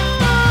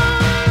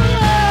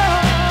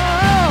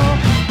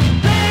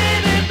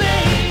 baby,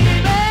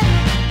 baby,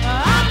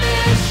 I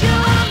miss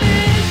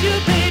you,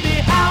 baby,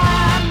 how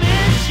I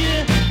miss you.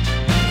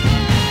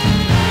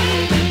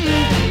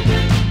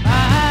 I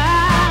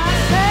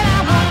said I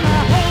wanna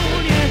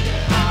hold you,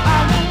 I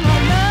wanna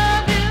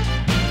love you.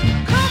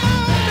 Come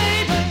on,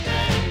 baby,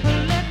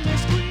 let me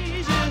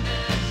squeeze you.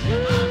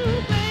 Ooh,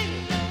 baby,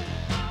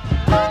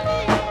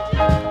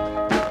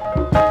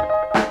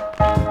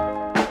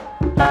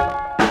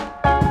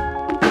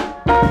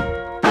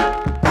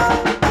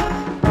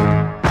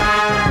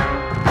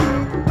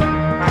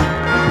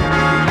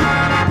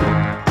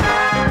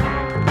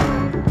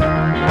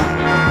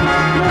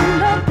 in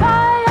the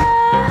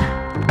fire,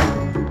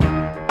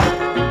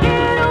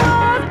 it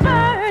was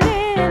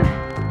burning.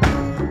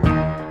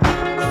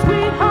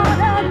 Sweetheart,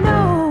 I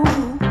know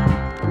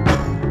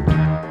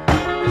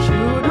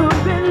should have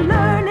been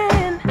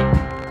learning,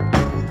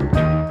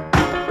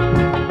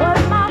 but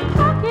my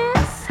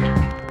pockets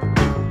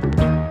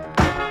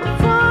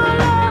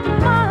full of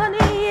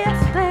money, yes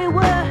they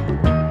were.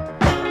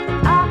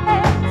 I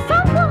had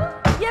someone,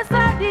 yes I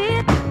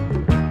did,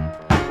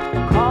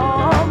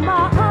 call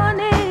my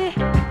honey.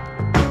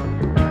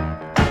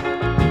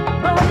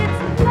 But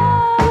it's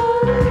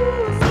love,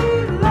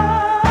 sweet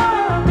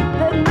love,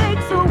 that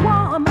makes a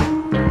woman,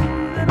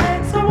 that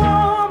makes a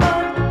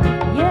woman.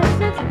 Yes,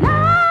 it's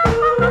love,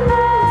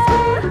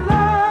 sweet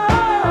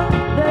love,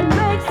 that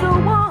makes a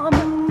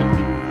woman,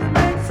 that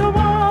makes a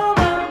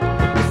woman.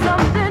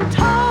 Something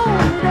told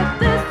me that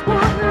this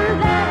wouldn't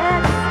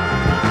last.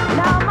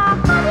 Now my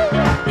honey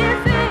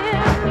is in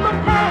the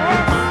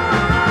past.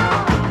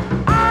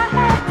 I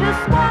had to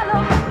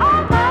swallow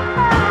all my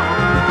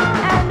pride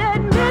and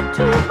admit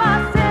to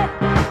myself,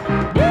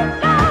 deep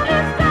down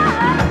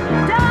inside,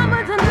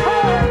 diamonds and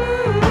pearls.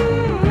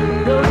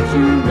 Don't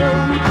you know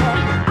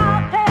that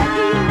I've had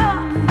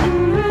enough?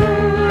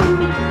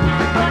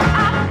 But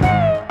I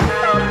feel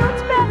so much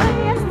better,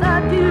 yes I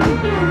do,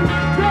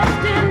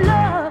 dressed in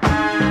love.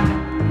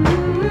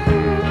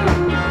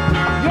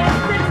 Yes,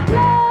 it's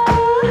love,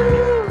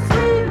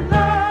 sweet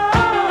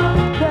love,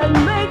 that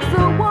makes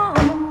a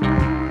woman,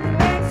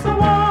 makes a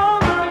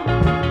woman.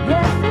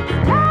 Yes, it's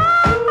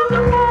love,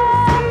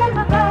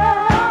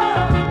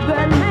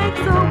 that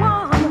makes a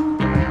woman,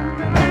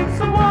 makes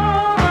a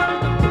woman.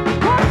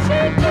 What she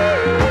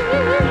is,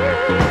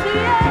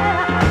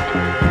 yeah,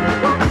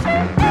 what she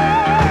is.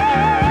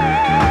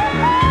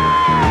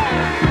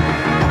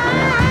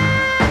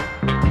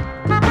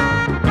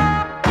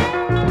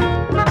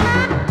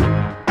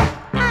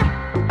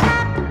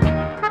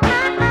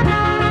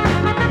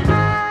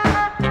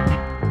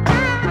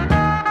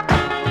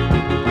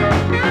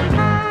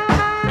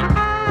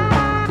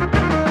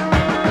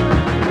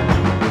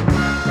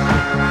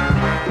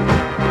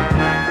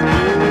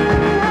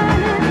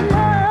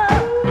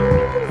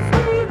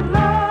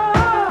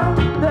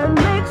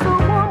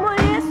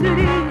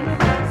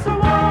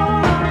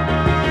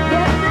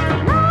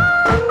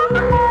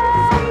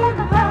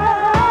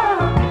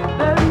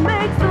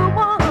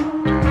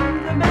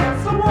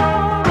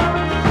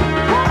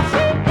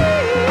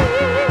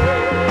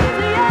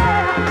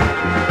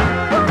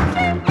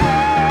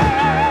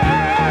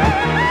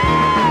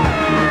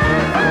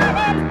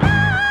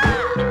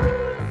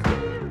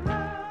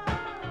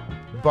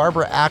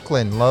 Barbara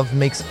Acklin, Love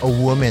Makes a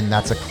Woman.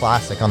 That's a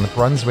classic on the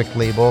Brunswick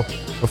label.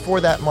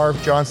 Before that,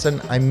 Marv Johnson,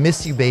 I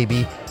Miss You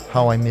Baby,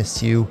 How I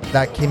Miss You.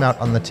 That came out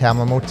on the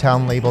Tamla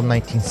Motown label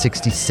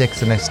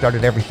 1966, and I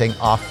started everything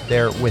off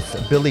there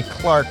with Billy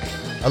Clark,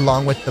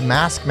 along with the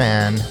Masked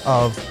Man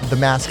of The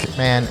Masked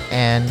Man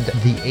and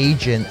The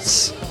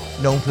Agents,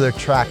 known for their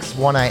tracks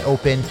One Eye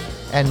Open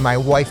and My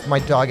Wife, My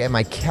Dog, and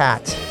My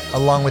Cat,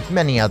 along with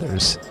many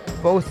others.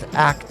 Both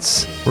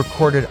acts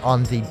recorded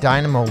on the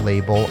Dynamo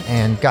label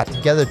and got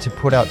together to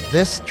put out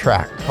this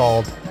track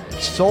called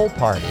Soul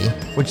Party,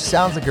 which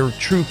sounds like a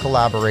true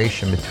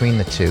collaboration between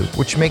the two,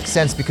 which makes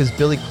sense because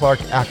Billy Clark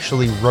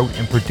actually wrote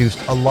and produced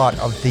a lot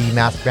of the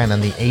Masked Band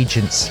and the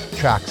Agents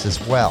tracks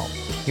as well.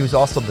 He was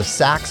also the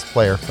sax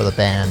player for the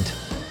band,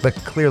 but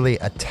clearly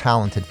a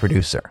talented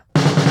producer.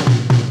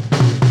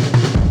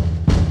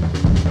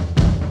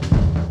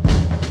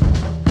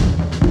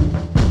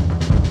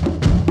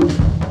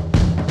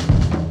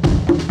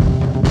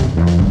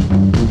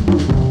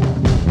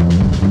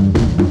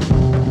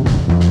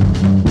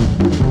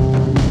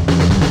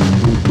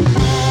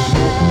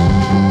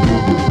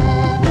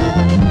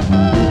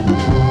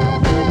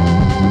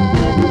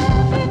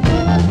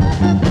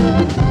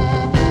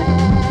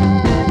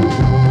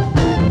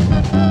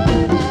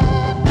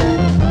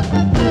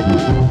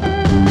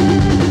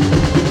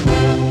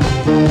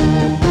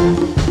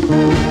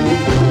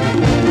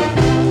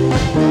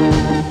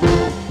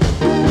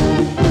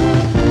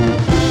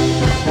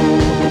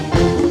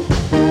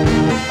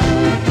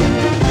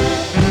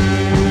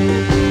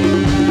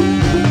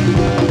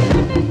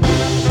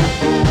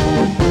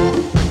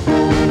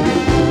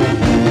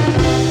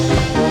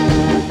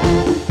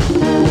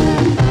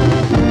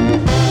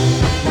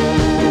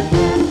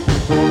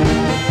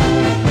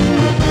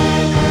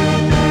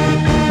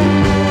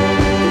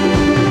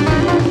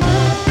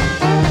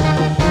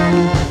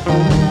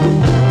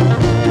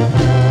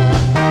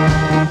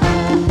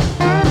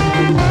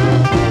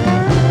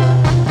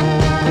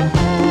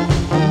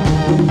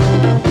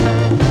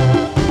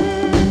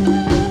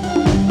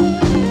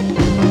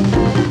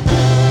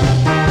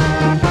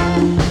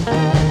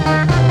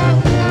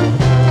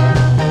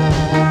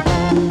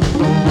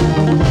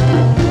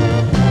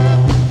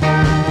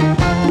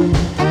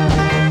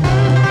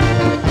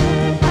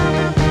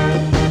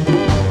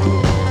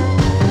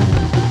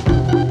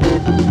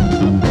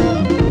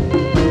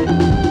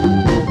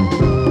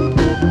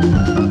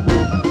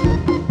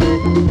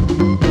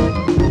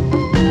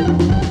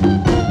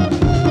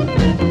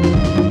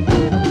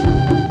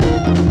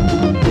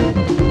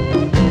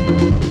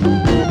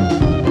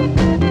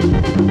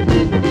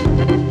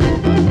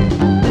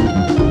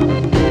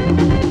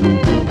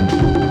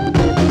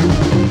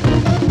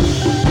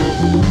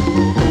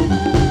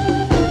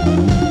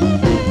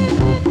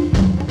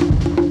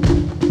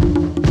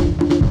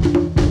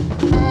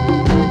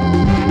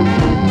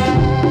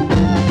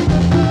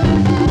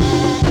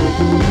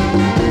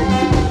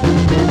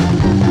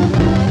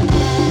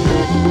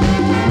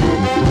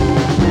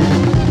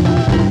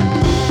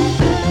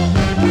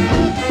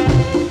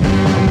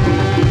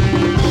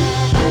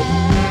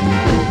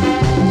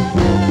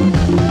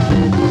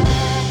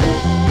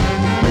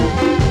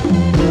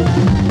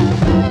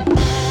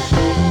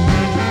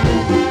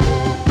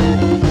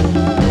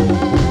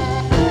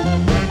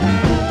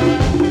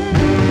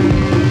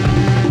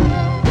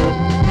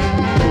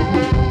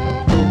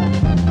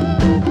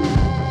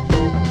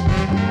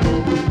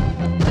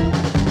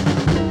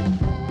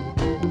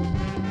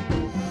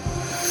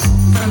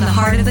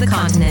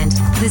 Continent,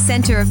 the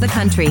center of the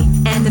country,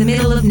 and the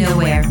middle of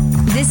nowhere.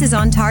 This is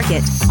On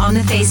Target, on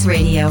the Face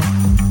Radio.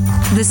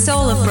 The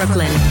soul of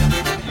Brooklyn.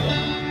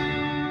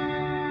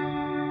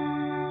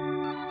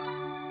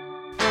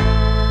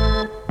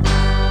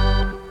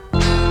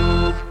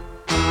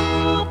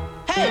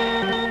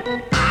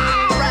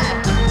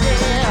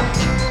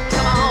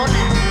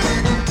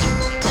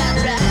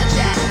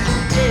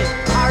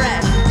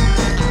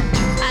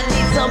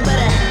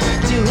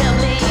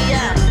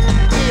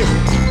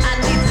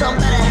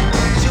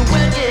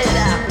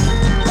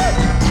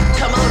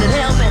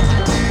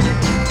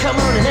 Come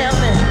on and help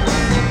me.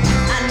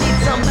 I need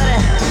somebody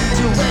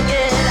to work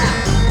it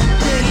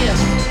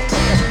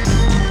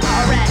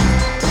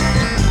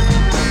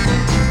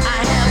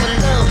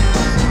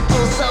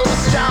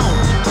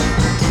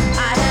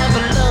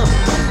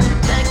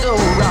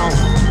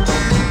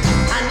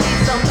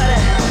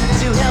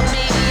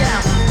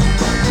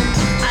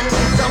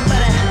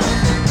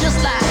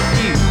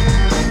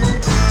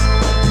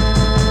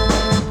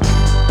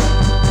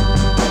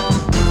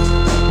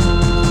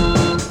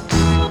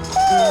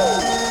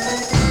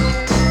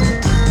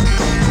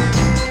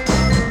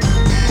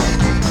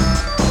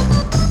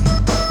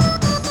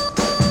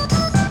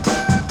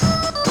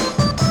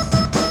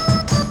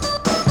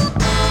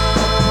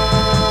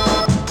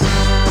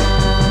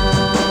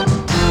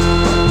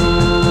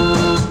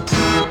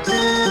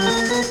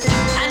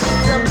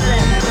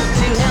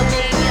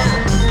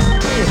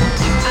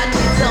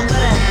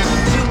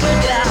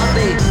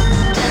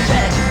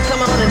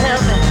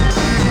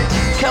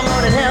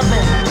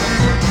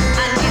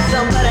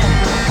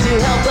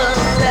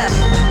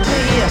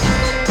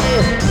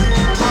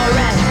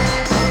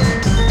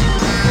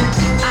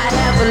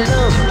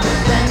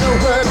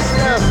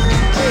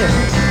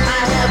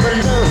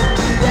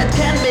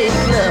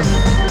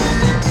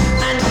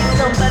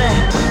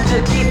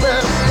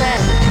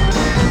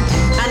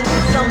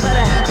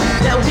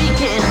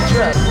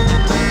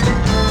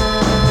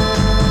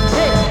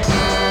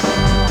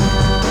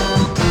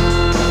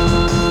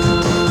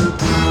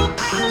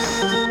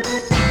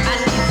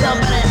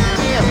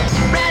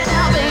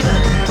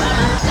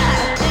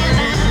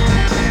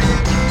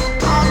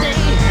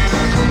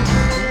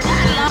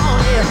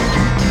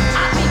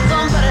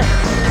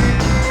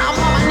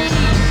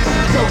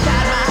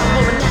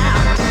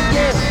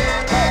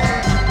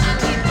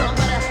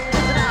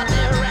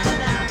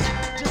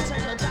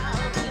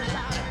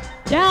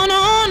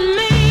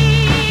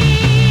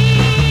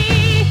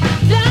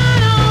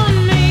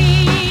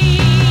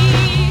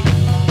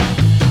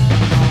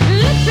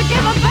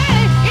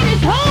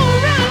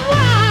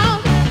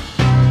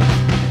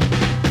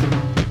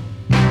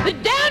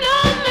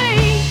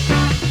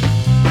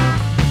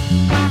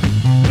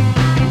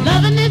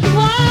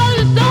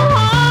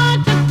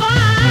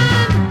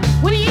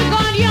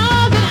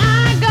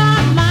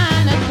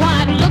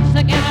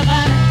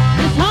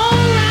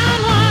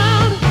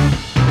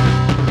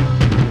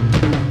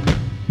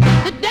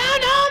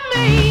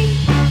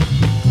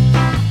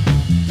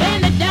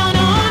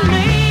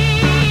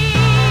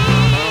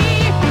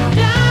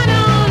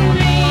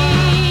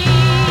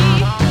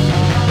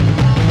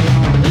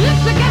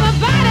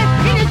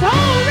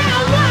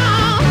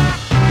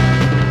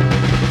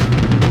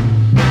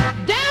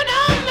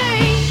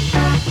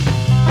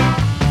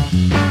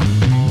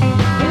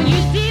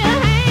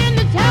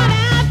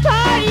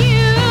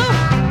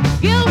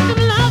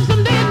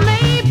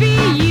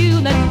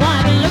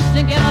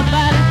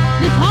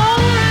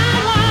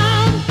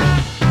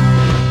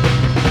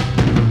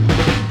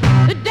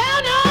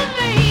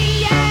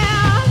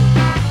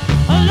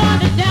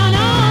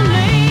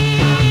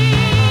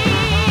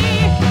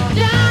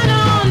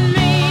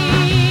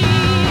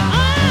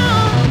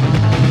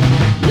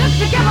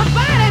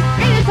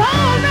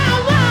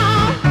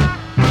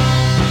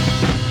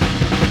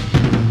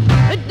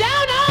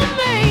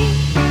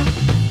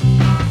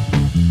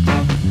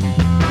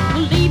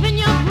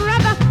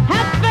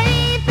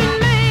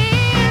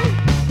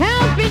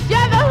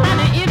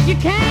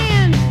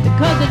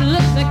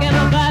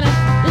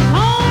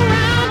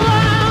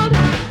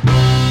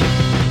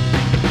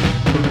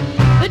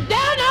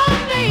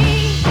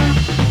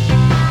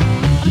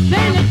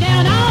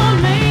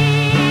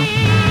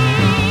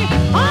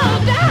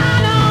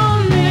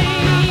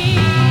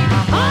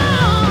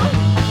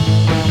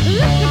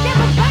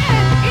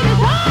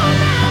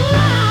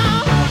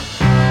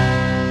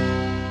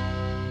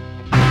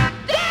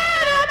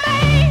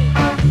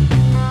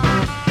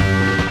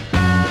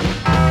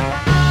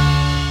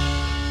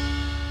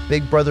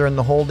Big Brother and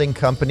the Holding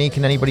Company.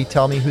 Can anybody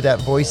tell me who that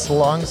voice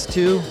belongs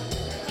to?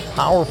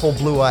 Powerful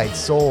blue-eyed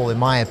soul, in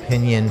my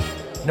opinion.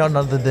 None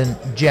other than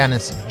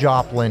Janis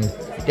Joplin.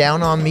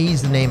 Down on Me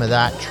is the name of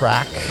that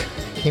track.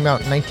 Came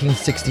out in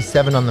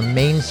 1967 on the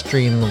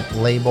Mainstream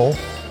label.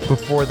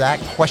 Before that,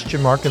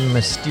 Question Mark and the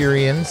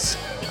Mysterians.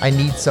 I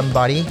Need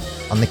Somebody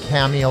on the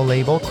Cameo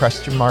label.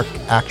 Question Mark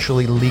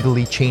actually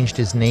legally changed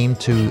his name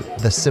to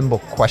the symbol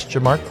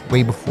Question Mark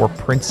way before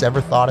Prince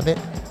ever thought of it.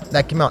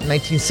 That came out in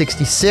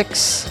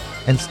 1966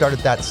 and started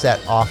that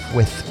set off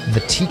with the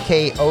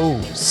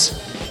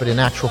TKOs. But in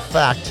actual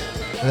fact,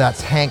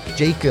 that's Hank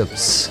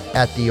Jacobs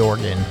at the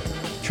organ.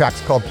 The track's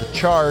called The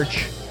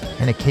Charge,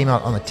 and it came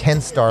out on the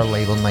 10 Star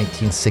label in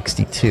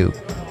 1962.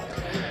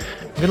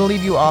 I'm going to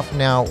leave you off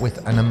now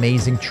with an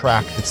amazing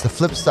track. It's the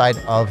flip side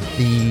of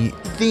the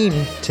theme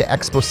to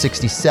Expo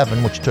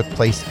 67, which took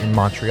place in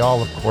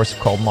Montreal, of course,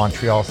 called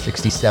Montreal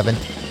 67.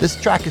 This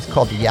track is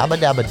called Yabba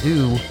Dabba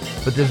Doo,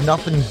 but there's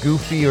nothing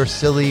goofy or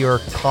silly or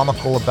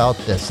comical about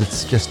this.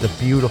 It's just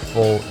a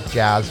beautiful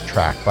jazz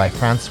track by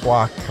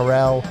Francois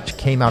Carrel, which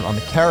came out on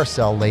the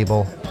Carousel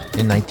label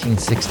in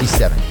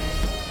 1967.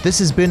 This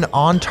has been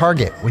On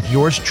Target with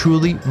yours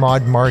truly,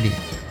 Maud Marty.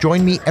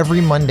 Join me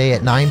every Monday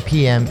at 9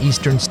 p.m.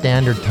 Eastern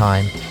Standard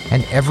Time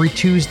and every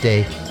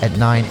Tuesday at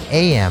 9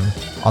 a.m.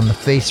 on The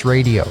Face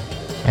Radio.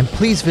 And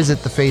please visit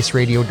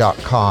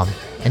thefaceradio.com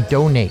and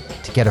donate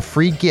to get a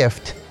free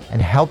gift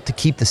and help to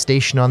keep the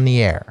station on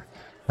the air.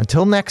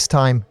 Until next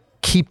time,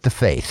 keep the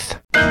faith.